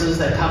resources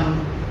that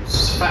come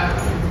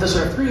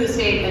sort of through the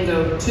state and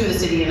go to the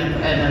city, and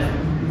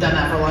have done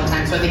that for a long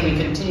time. So I think we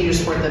continue to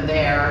support them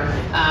there,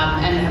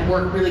 and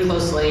work really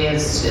closely,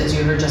 as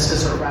you heard Jessica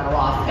sort of rattle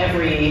off,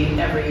 every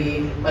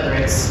whether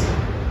it's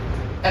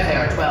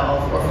FAR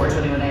 12 or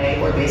 421A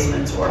or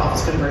basements or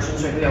office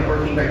conversions, right? We are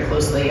working very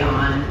closely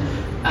on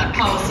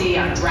policy,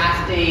 on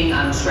drafting,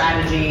 on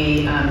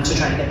strategy, to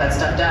try to get that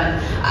stuff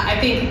done. I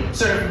think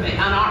sort of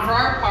for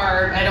our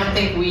part, I don't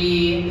think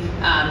we,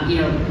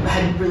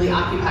 had really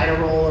occupied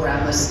a role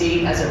around the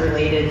state as it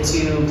related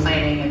to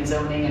planning and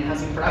zoning and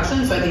housing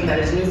production. So I think that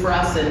is new for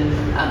us, and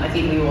I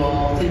think we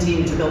will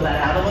continue to build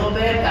that out a little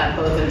bit,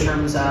 both in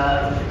terms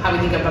of how we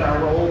think about our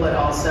role, but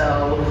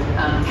also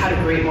how to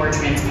create more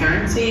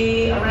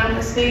transparency around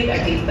the state.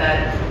 I think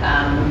that,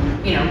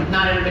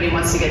 not everybody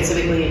wants to get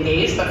civically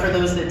engaged, but for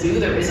those that do,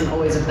 there there isn't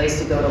always a place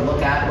to go to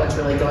look at what's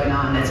really going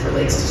on as it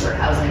relates to sort of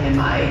housing in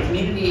my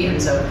community.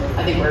 And so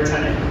I think we're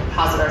trying to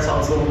posit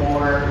ourselves a little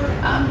more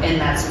in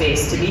that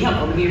space to be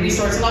helpful, to be a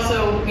resource. And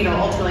also,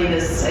 ultimately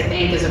this, I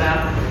think, is about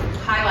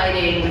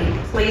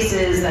highlighting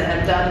places that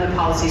have done the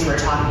policies we're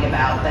talking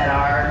about that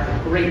are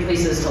great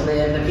places to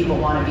live, that people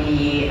want to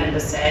be, and to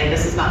say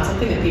this is not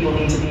something that people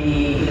need to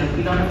be,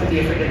 you don't have to be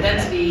afraid of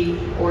density,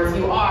 or if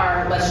you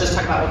are, let's just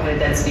talk about what kind of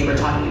density we're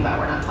talking about.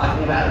 We're not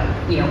talking about,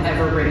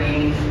 ever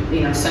bringing,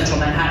 central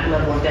Manhattan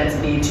level of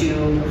density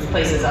to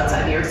places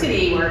outside New York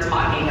City. We're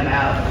talking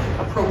about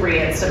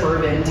appropriate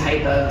suburban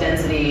type of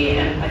density,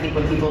 and I think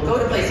when people go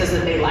to places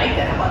that they like,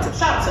 that have lots of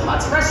shops and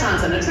lots of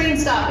restaurants and a train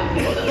stop and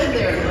people that live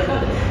there, they're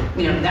like,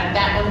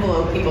 that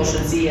envelope people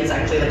should see as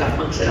actually like a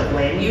function of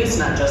land use,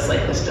 not just like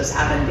this just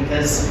happened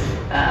because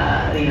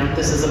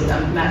this is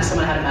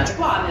someone had a magic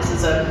wand. This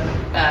is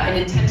an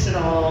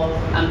intentional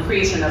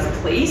creation of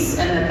place,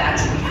 and that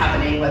should be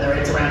happening whether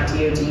it's around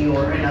TOD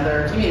or in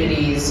other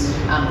communities,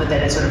 but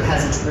that it sort of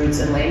has its roots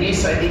in land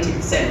use. So I think to the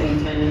extent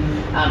we can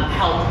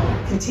help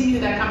continue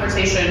that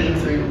conversation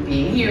through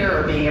being here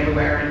or being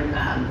everywhere, and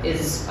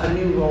is a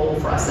new role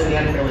for us that we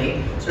hadn't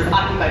really sort of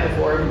occupied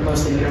before.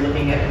 Mostly we were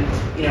looking at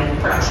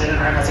production and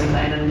our housing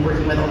plan and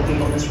working with all the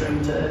people in this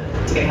room to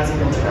get housing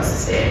built across the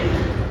state.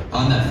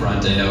 On that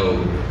front, I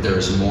know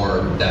there's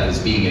more that is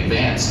being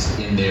advanced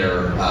in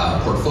their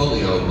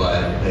portfolio,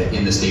 but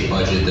in the state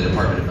budget, the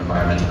Department of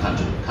Environmental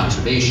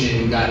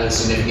Conservation got a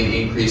significant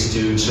increase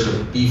to sort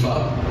of beef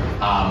up.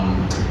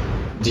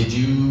 Did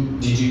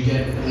you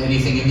get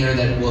anything in there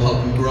that will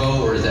help you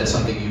grow, or is that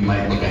something you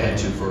might look ahead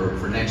to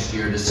for next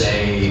year to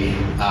say,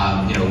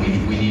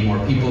 we need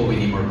more people, we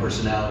need more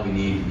personnel, we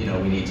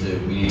need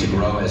to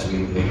grow as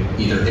we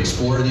either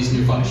explore these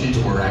new functions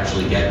or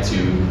actually get to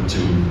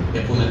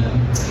implement them?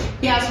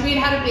 Yeah, so we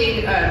had a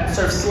big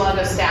sort of slug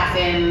of staff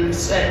in,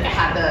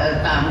 had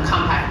the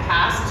compact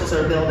pass to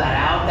sort of build that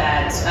out,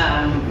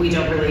 that we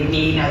don't really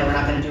need now that we're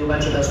not going to do a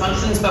bunch of those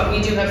functions, but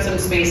we do have some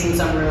space and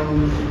some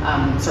room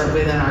sort of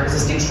within our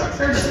existing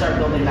structure to start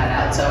building that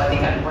out. So I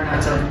think we're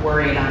not sort of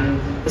worried on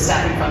the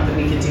staffing front that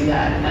we could do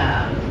that,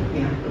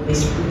 at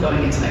least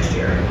going into next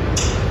year.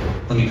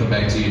 Let me come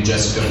back to you,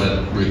 Jessica,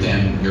 but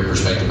RuthAnne, your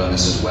perspective on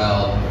this as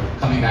well.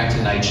 Coming back to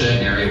NYCHA,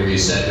 an area where you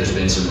said there's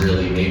been some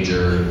really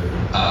major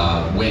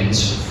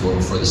wins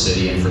for the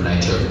city and for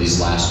NYCHA over these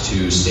last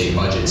two state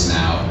budgets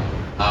now.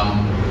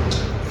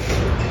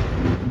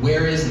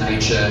 Where is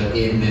NYCHA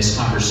in this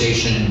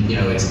conversation?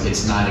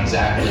 It's not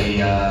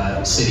exactly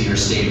city or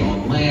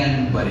state-owned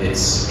land, but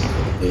it's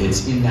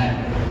in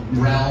that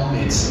realm.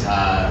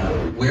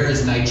 Where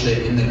is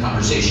NYCHA in the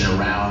conversation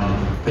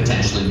around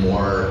potentially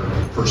more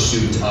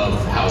pursuit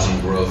of housing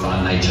growth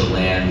on NYCHA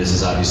land? This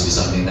is obviously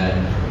something that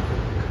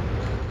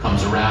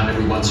comes around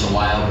every once in a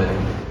while,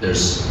 but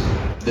there's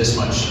this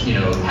much,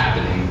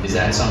 happening. Is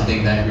that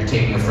something that you're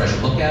taking a fresh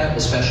look at,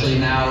 especially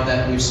now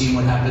that we've seen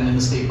what happened in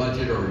the state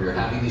budget, or you're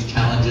having these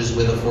challenges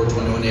with a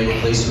 421A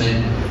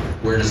replacement?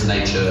 Where does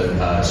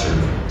NYCHA sort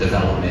of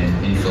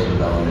infill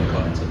development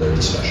come into their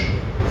discussion?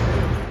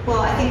 Well,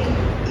 I think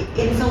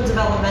infill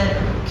development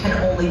can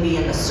only be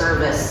in the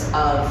service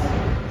of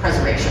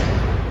preservation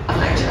of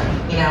NYCHA,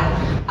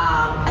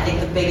 I think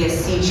the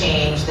biggest sea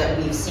change that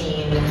we've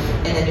seen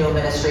in the new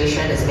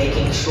administration is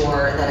making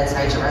sure that it's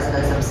NYCHA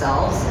residents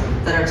themselves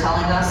that are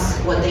telling us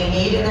what they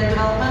need in their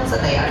developments,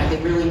 and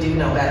they really do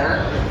know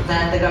better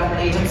than the government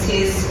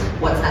agencies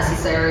what's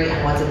necessary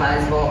and what's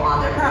advisable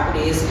on their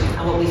properties.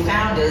 And what we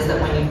found is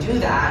that when you do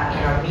that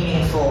in a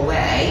meaningful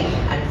way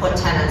and put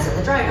tenants in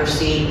the driver's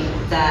seat,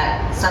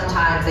 that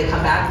sometimes they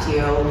come back to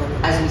you,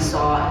 as we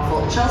saw in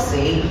Fulton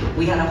Chelsea.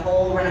 We had a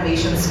whole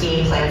renovation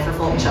scheme planned for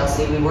Fulton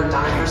Chelsea. We worked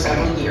on it for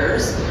several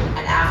years,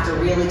 and after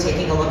really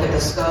taking a look at the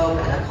scope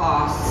and the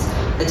costs,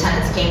 the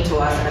tenants came to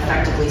us and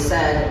effectively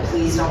said,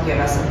 please don't give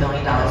us $1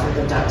 million worth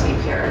of duct tape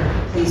here.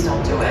 Please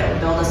don't do it.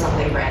 Build us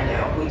something brand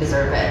new. We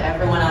deserve it.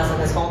 Everyone else in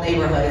this whole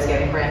neighborhood is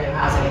getting brand new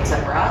housing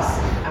except for us,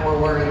 and we're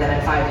worried that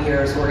in 5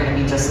 years we're going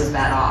to be just as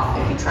bad off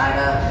if you try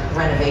to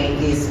renovate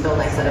these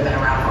buildings that have been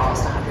around for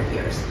almost 100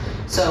 years.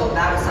 So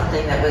that was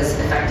something that was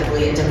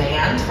effectively a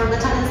demand from the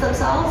tenants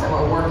themselves, and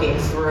we're working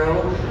through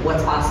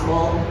what's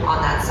possible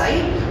on that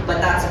site. But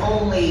that's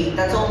only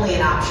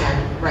an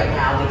option right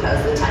now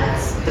because the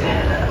tenants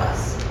demanded it of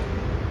us.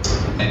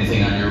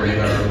 Anything on your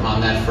radar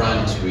on that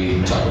front?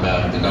 We talk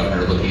about the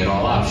governor looking at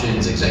all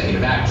options,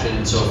 executive action,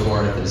 and so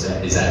forth.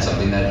 Is that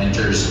something that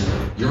enters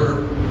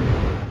your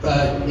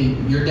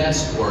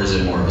desk, or is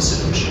it more of a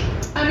city issue?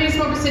 I mean, it's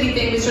more of a city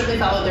thing. We certainly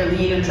followed their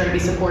lead and try to be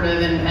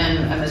supportive, and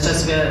as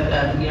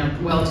Jessica,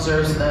 well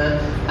deserves the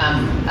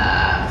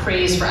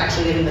praise for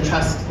actually getting the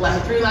trust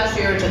through last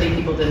year, which I think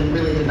people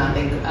did not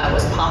think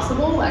was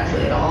possible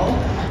actually at all.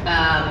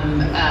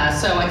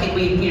 So I think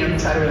we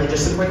try to really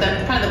just support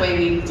them, kind of the way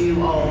we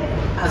do all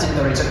housing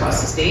authorities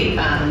across the state.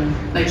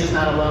 NYCHA's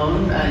not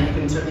alone. You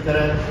can certainly go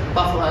to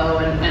Buffalo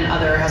and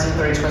other housing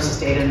authorities across the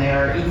state, and they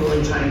are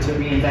equally trying to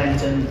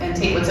reinvent and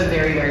take what's a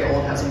very, very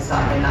old housing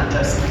stock and not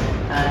just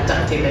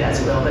duct tape it, as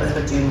you will,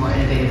 but do more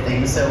innovative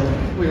things. So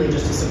really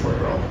just a support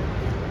role.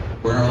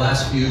 We're in our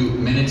last few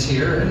minutes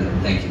here,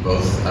 and thank you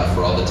both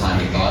for all the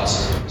time and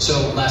thoughts.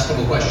 So, last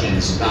couple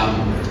questions.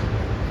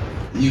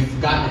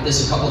 You've gotten at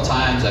this a couple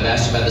times. I've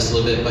asked you about this a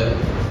little bit, but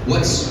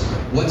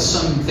what's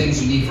some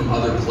things you need from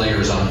other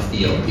players on the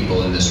field?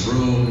 People in this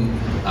room,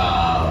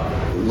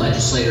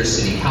 legislators,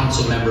 city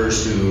council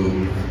members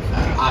who,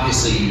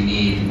 obviously you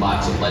need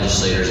lots of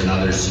legislators and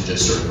others to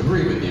just sort of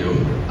agree with you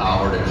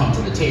or to come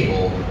to the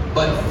table.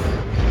 But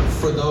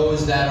for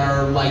those that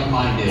are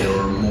like-minded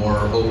or more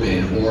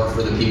open, or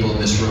for the people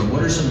in this room,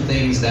 what are some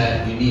things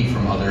that you need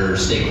from other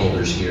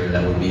stakeholders here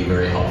that would be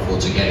very helpful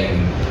to getting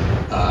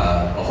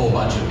a whole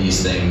bunch of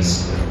these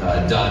things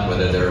done,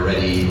 whether they're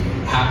already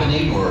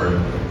happening or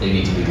they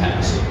need to be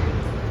passed?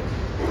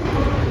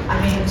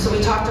 So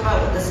we talked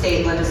about what the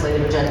state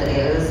legislative agenda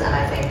is, and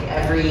I think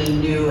every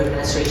new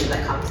administration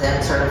that comes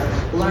in sort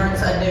of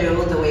learns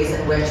anew the ways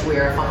in which we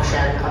are a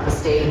function of the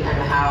state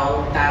and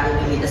how badly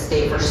we need the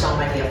state for so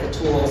many of the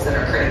tools that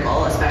are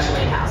critical,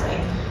 especially in housing.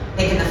 I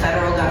think in the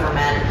federal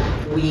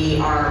government, we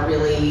are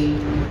really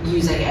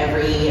using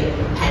every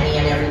penny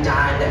and every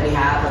dime that we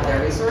have of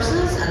their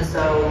resources, and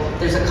so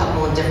there's a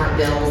couple of different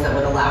bills that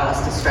would allow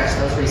us to stretch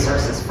those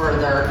resources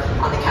further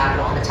on the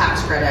capital and the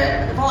tax credit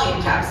and the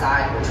volume cap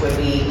side, which would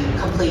be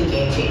complete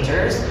game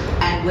changers,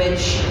 and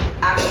which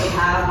actually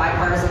have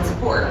bipartisan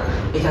support,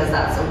 because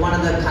that's one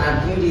of the kind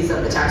of beauties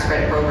of the tax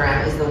credit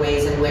program is the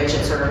ways in which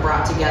it sort of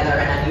brought together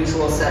an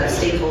unusual set of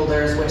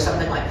stakeholders, which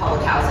something like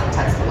public housing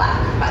tends to lack,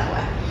 by the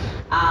way.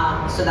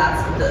 So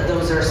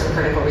those are some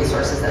critical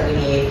resources that we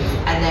need.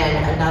 And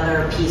then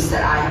another piece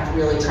that I have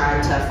really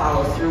tried to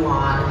follow through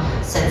on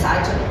since I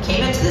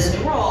came into this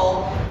new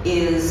role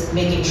is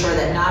making sure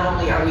that not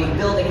only are we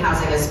building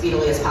housing as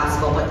speedily as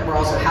possible, but that we're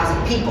also housing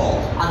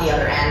people on the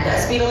other end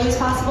as speedily as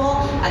possible.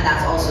 And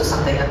that's also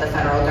something that the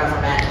federal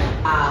government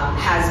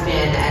has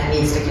been and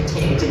needs to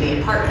continue to be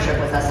in partnership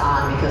with us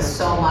on, because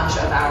so much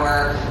of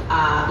our,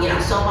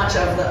 so much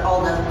of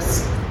all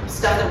the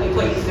stuff that we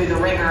put you through the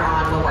ringer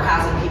on when we're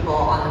housing people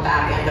on the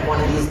back end of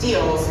one of these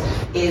deals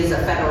is a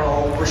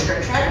federal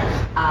restriction,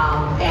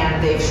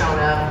 and they've shown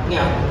a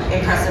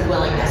impressive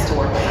willingness to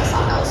work with us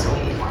on those, so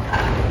we need more of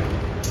that.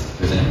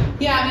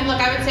 Yeah, look,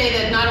 I would say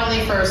that not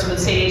only for some of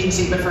the state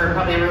agencies, but for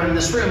probably everyone in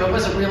this room, it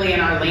wasn't really in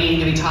our lane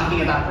to be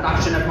talking about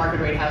production of market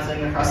rate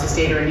housing across the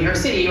state or in New York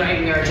City, right?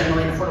 We are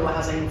generally an affordable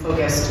housing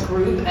focused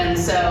group, and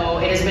so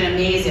it has been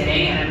amazing,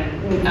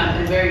 and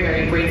I'm very,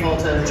 very grateful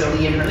to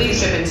Jolie and her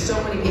leadership and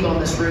so many people in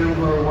this room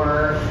who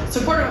were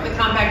supportive of the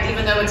compact,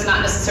 even though it's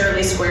not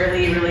necessarily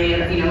squarely really,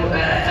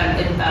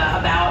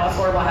 about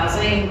affordable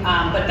housing,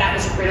 but that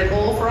was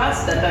critical for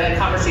us, that the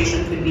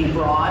conversation could be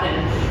broad,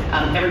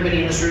 and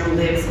everybody in this room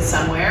lives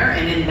somewhere,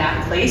 and in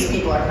that place,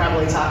 people are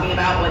probably talking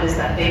about what is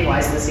that thing, why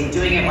is the state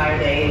doing it, why are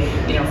they,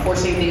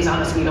 forcing things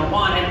on us we don't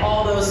want, and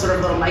all those sort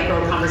of little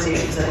micro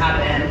conversations that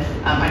happen,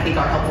 I think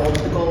are helpful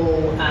to the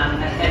goal.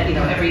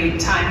 Every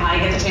time I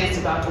get the chance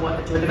to go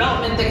out to a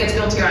development that gets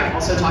built here, I'm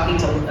also talking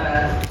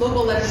to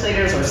local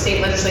legislators or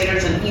state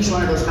legislators, and each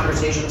one of those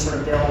conversations sort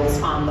of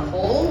builds on the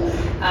whole.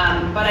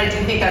 But I do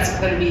think that's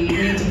going to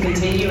need to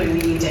continue, and we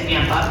need to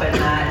amp up, and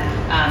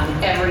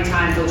that every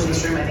time folks in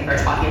this room, I think, are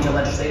talking to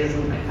legislators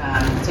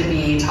to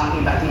be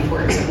talking about the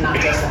importance of not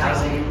just the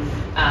housing,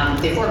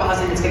 the affordable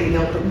housing that's going to be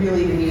built, but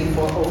really the need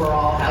for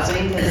overall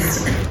housing,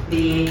 because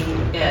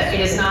it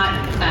is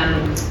not,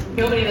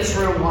 nobody in this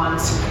room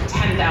wants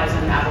 10,000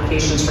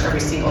 applications for every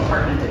single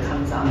apartment that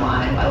comes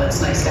online. While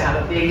it's nice to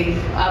have a big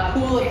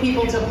pool of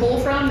people to pull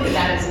from,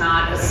 that is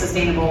not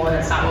sustainable, and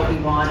it's not what we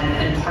want,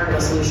 and part of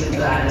the solution to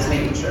that is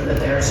making sure that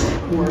there's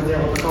more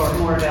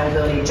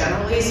availability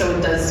generally. So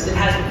it has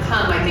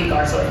become, I think,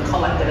 our sort of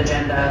collective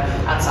agenda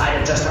outside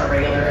of just our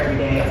regular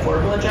everyday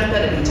affordable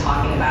agenda, to be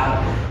talking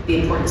about the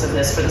importance of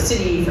this for the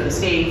city, for the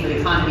state, for the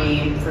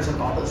economy, for some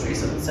of all those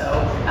reasons. So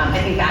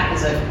I think that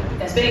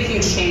has been a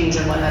huge change,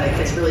 and one that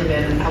has really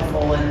been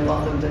helpful and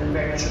welcomed and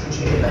very much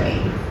appreciated by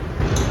me.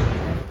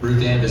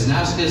 RuthAnne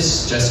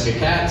Visnauskas, Jessica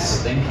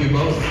Katz, thank you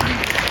both.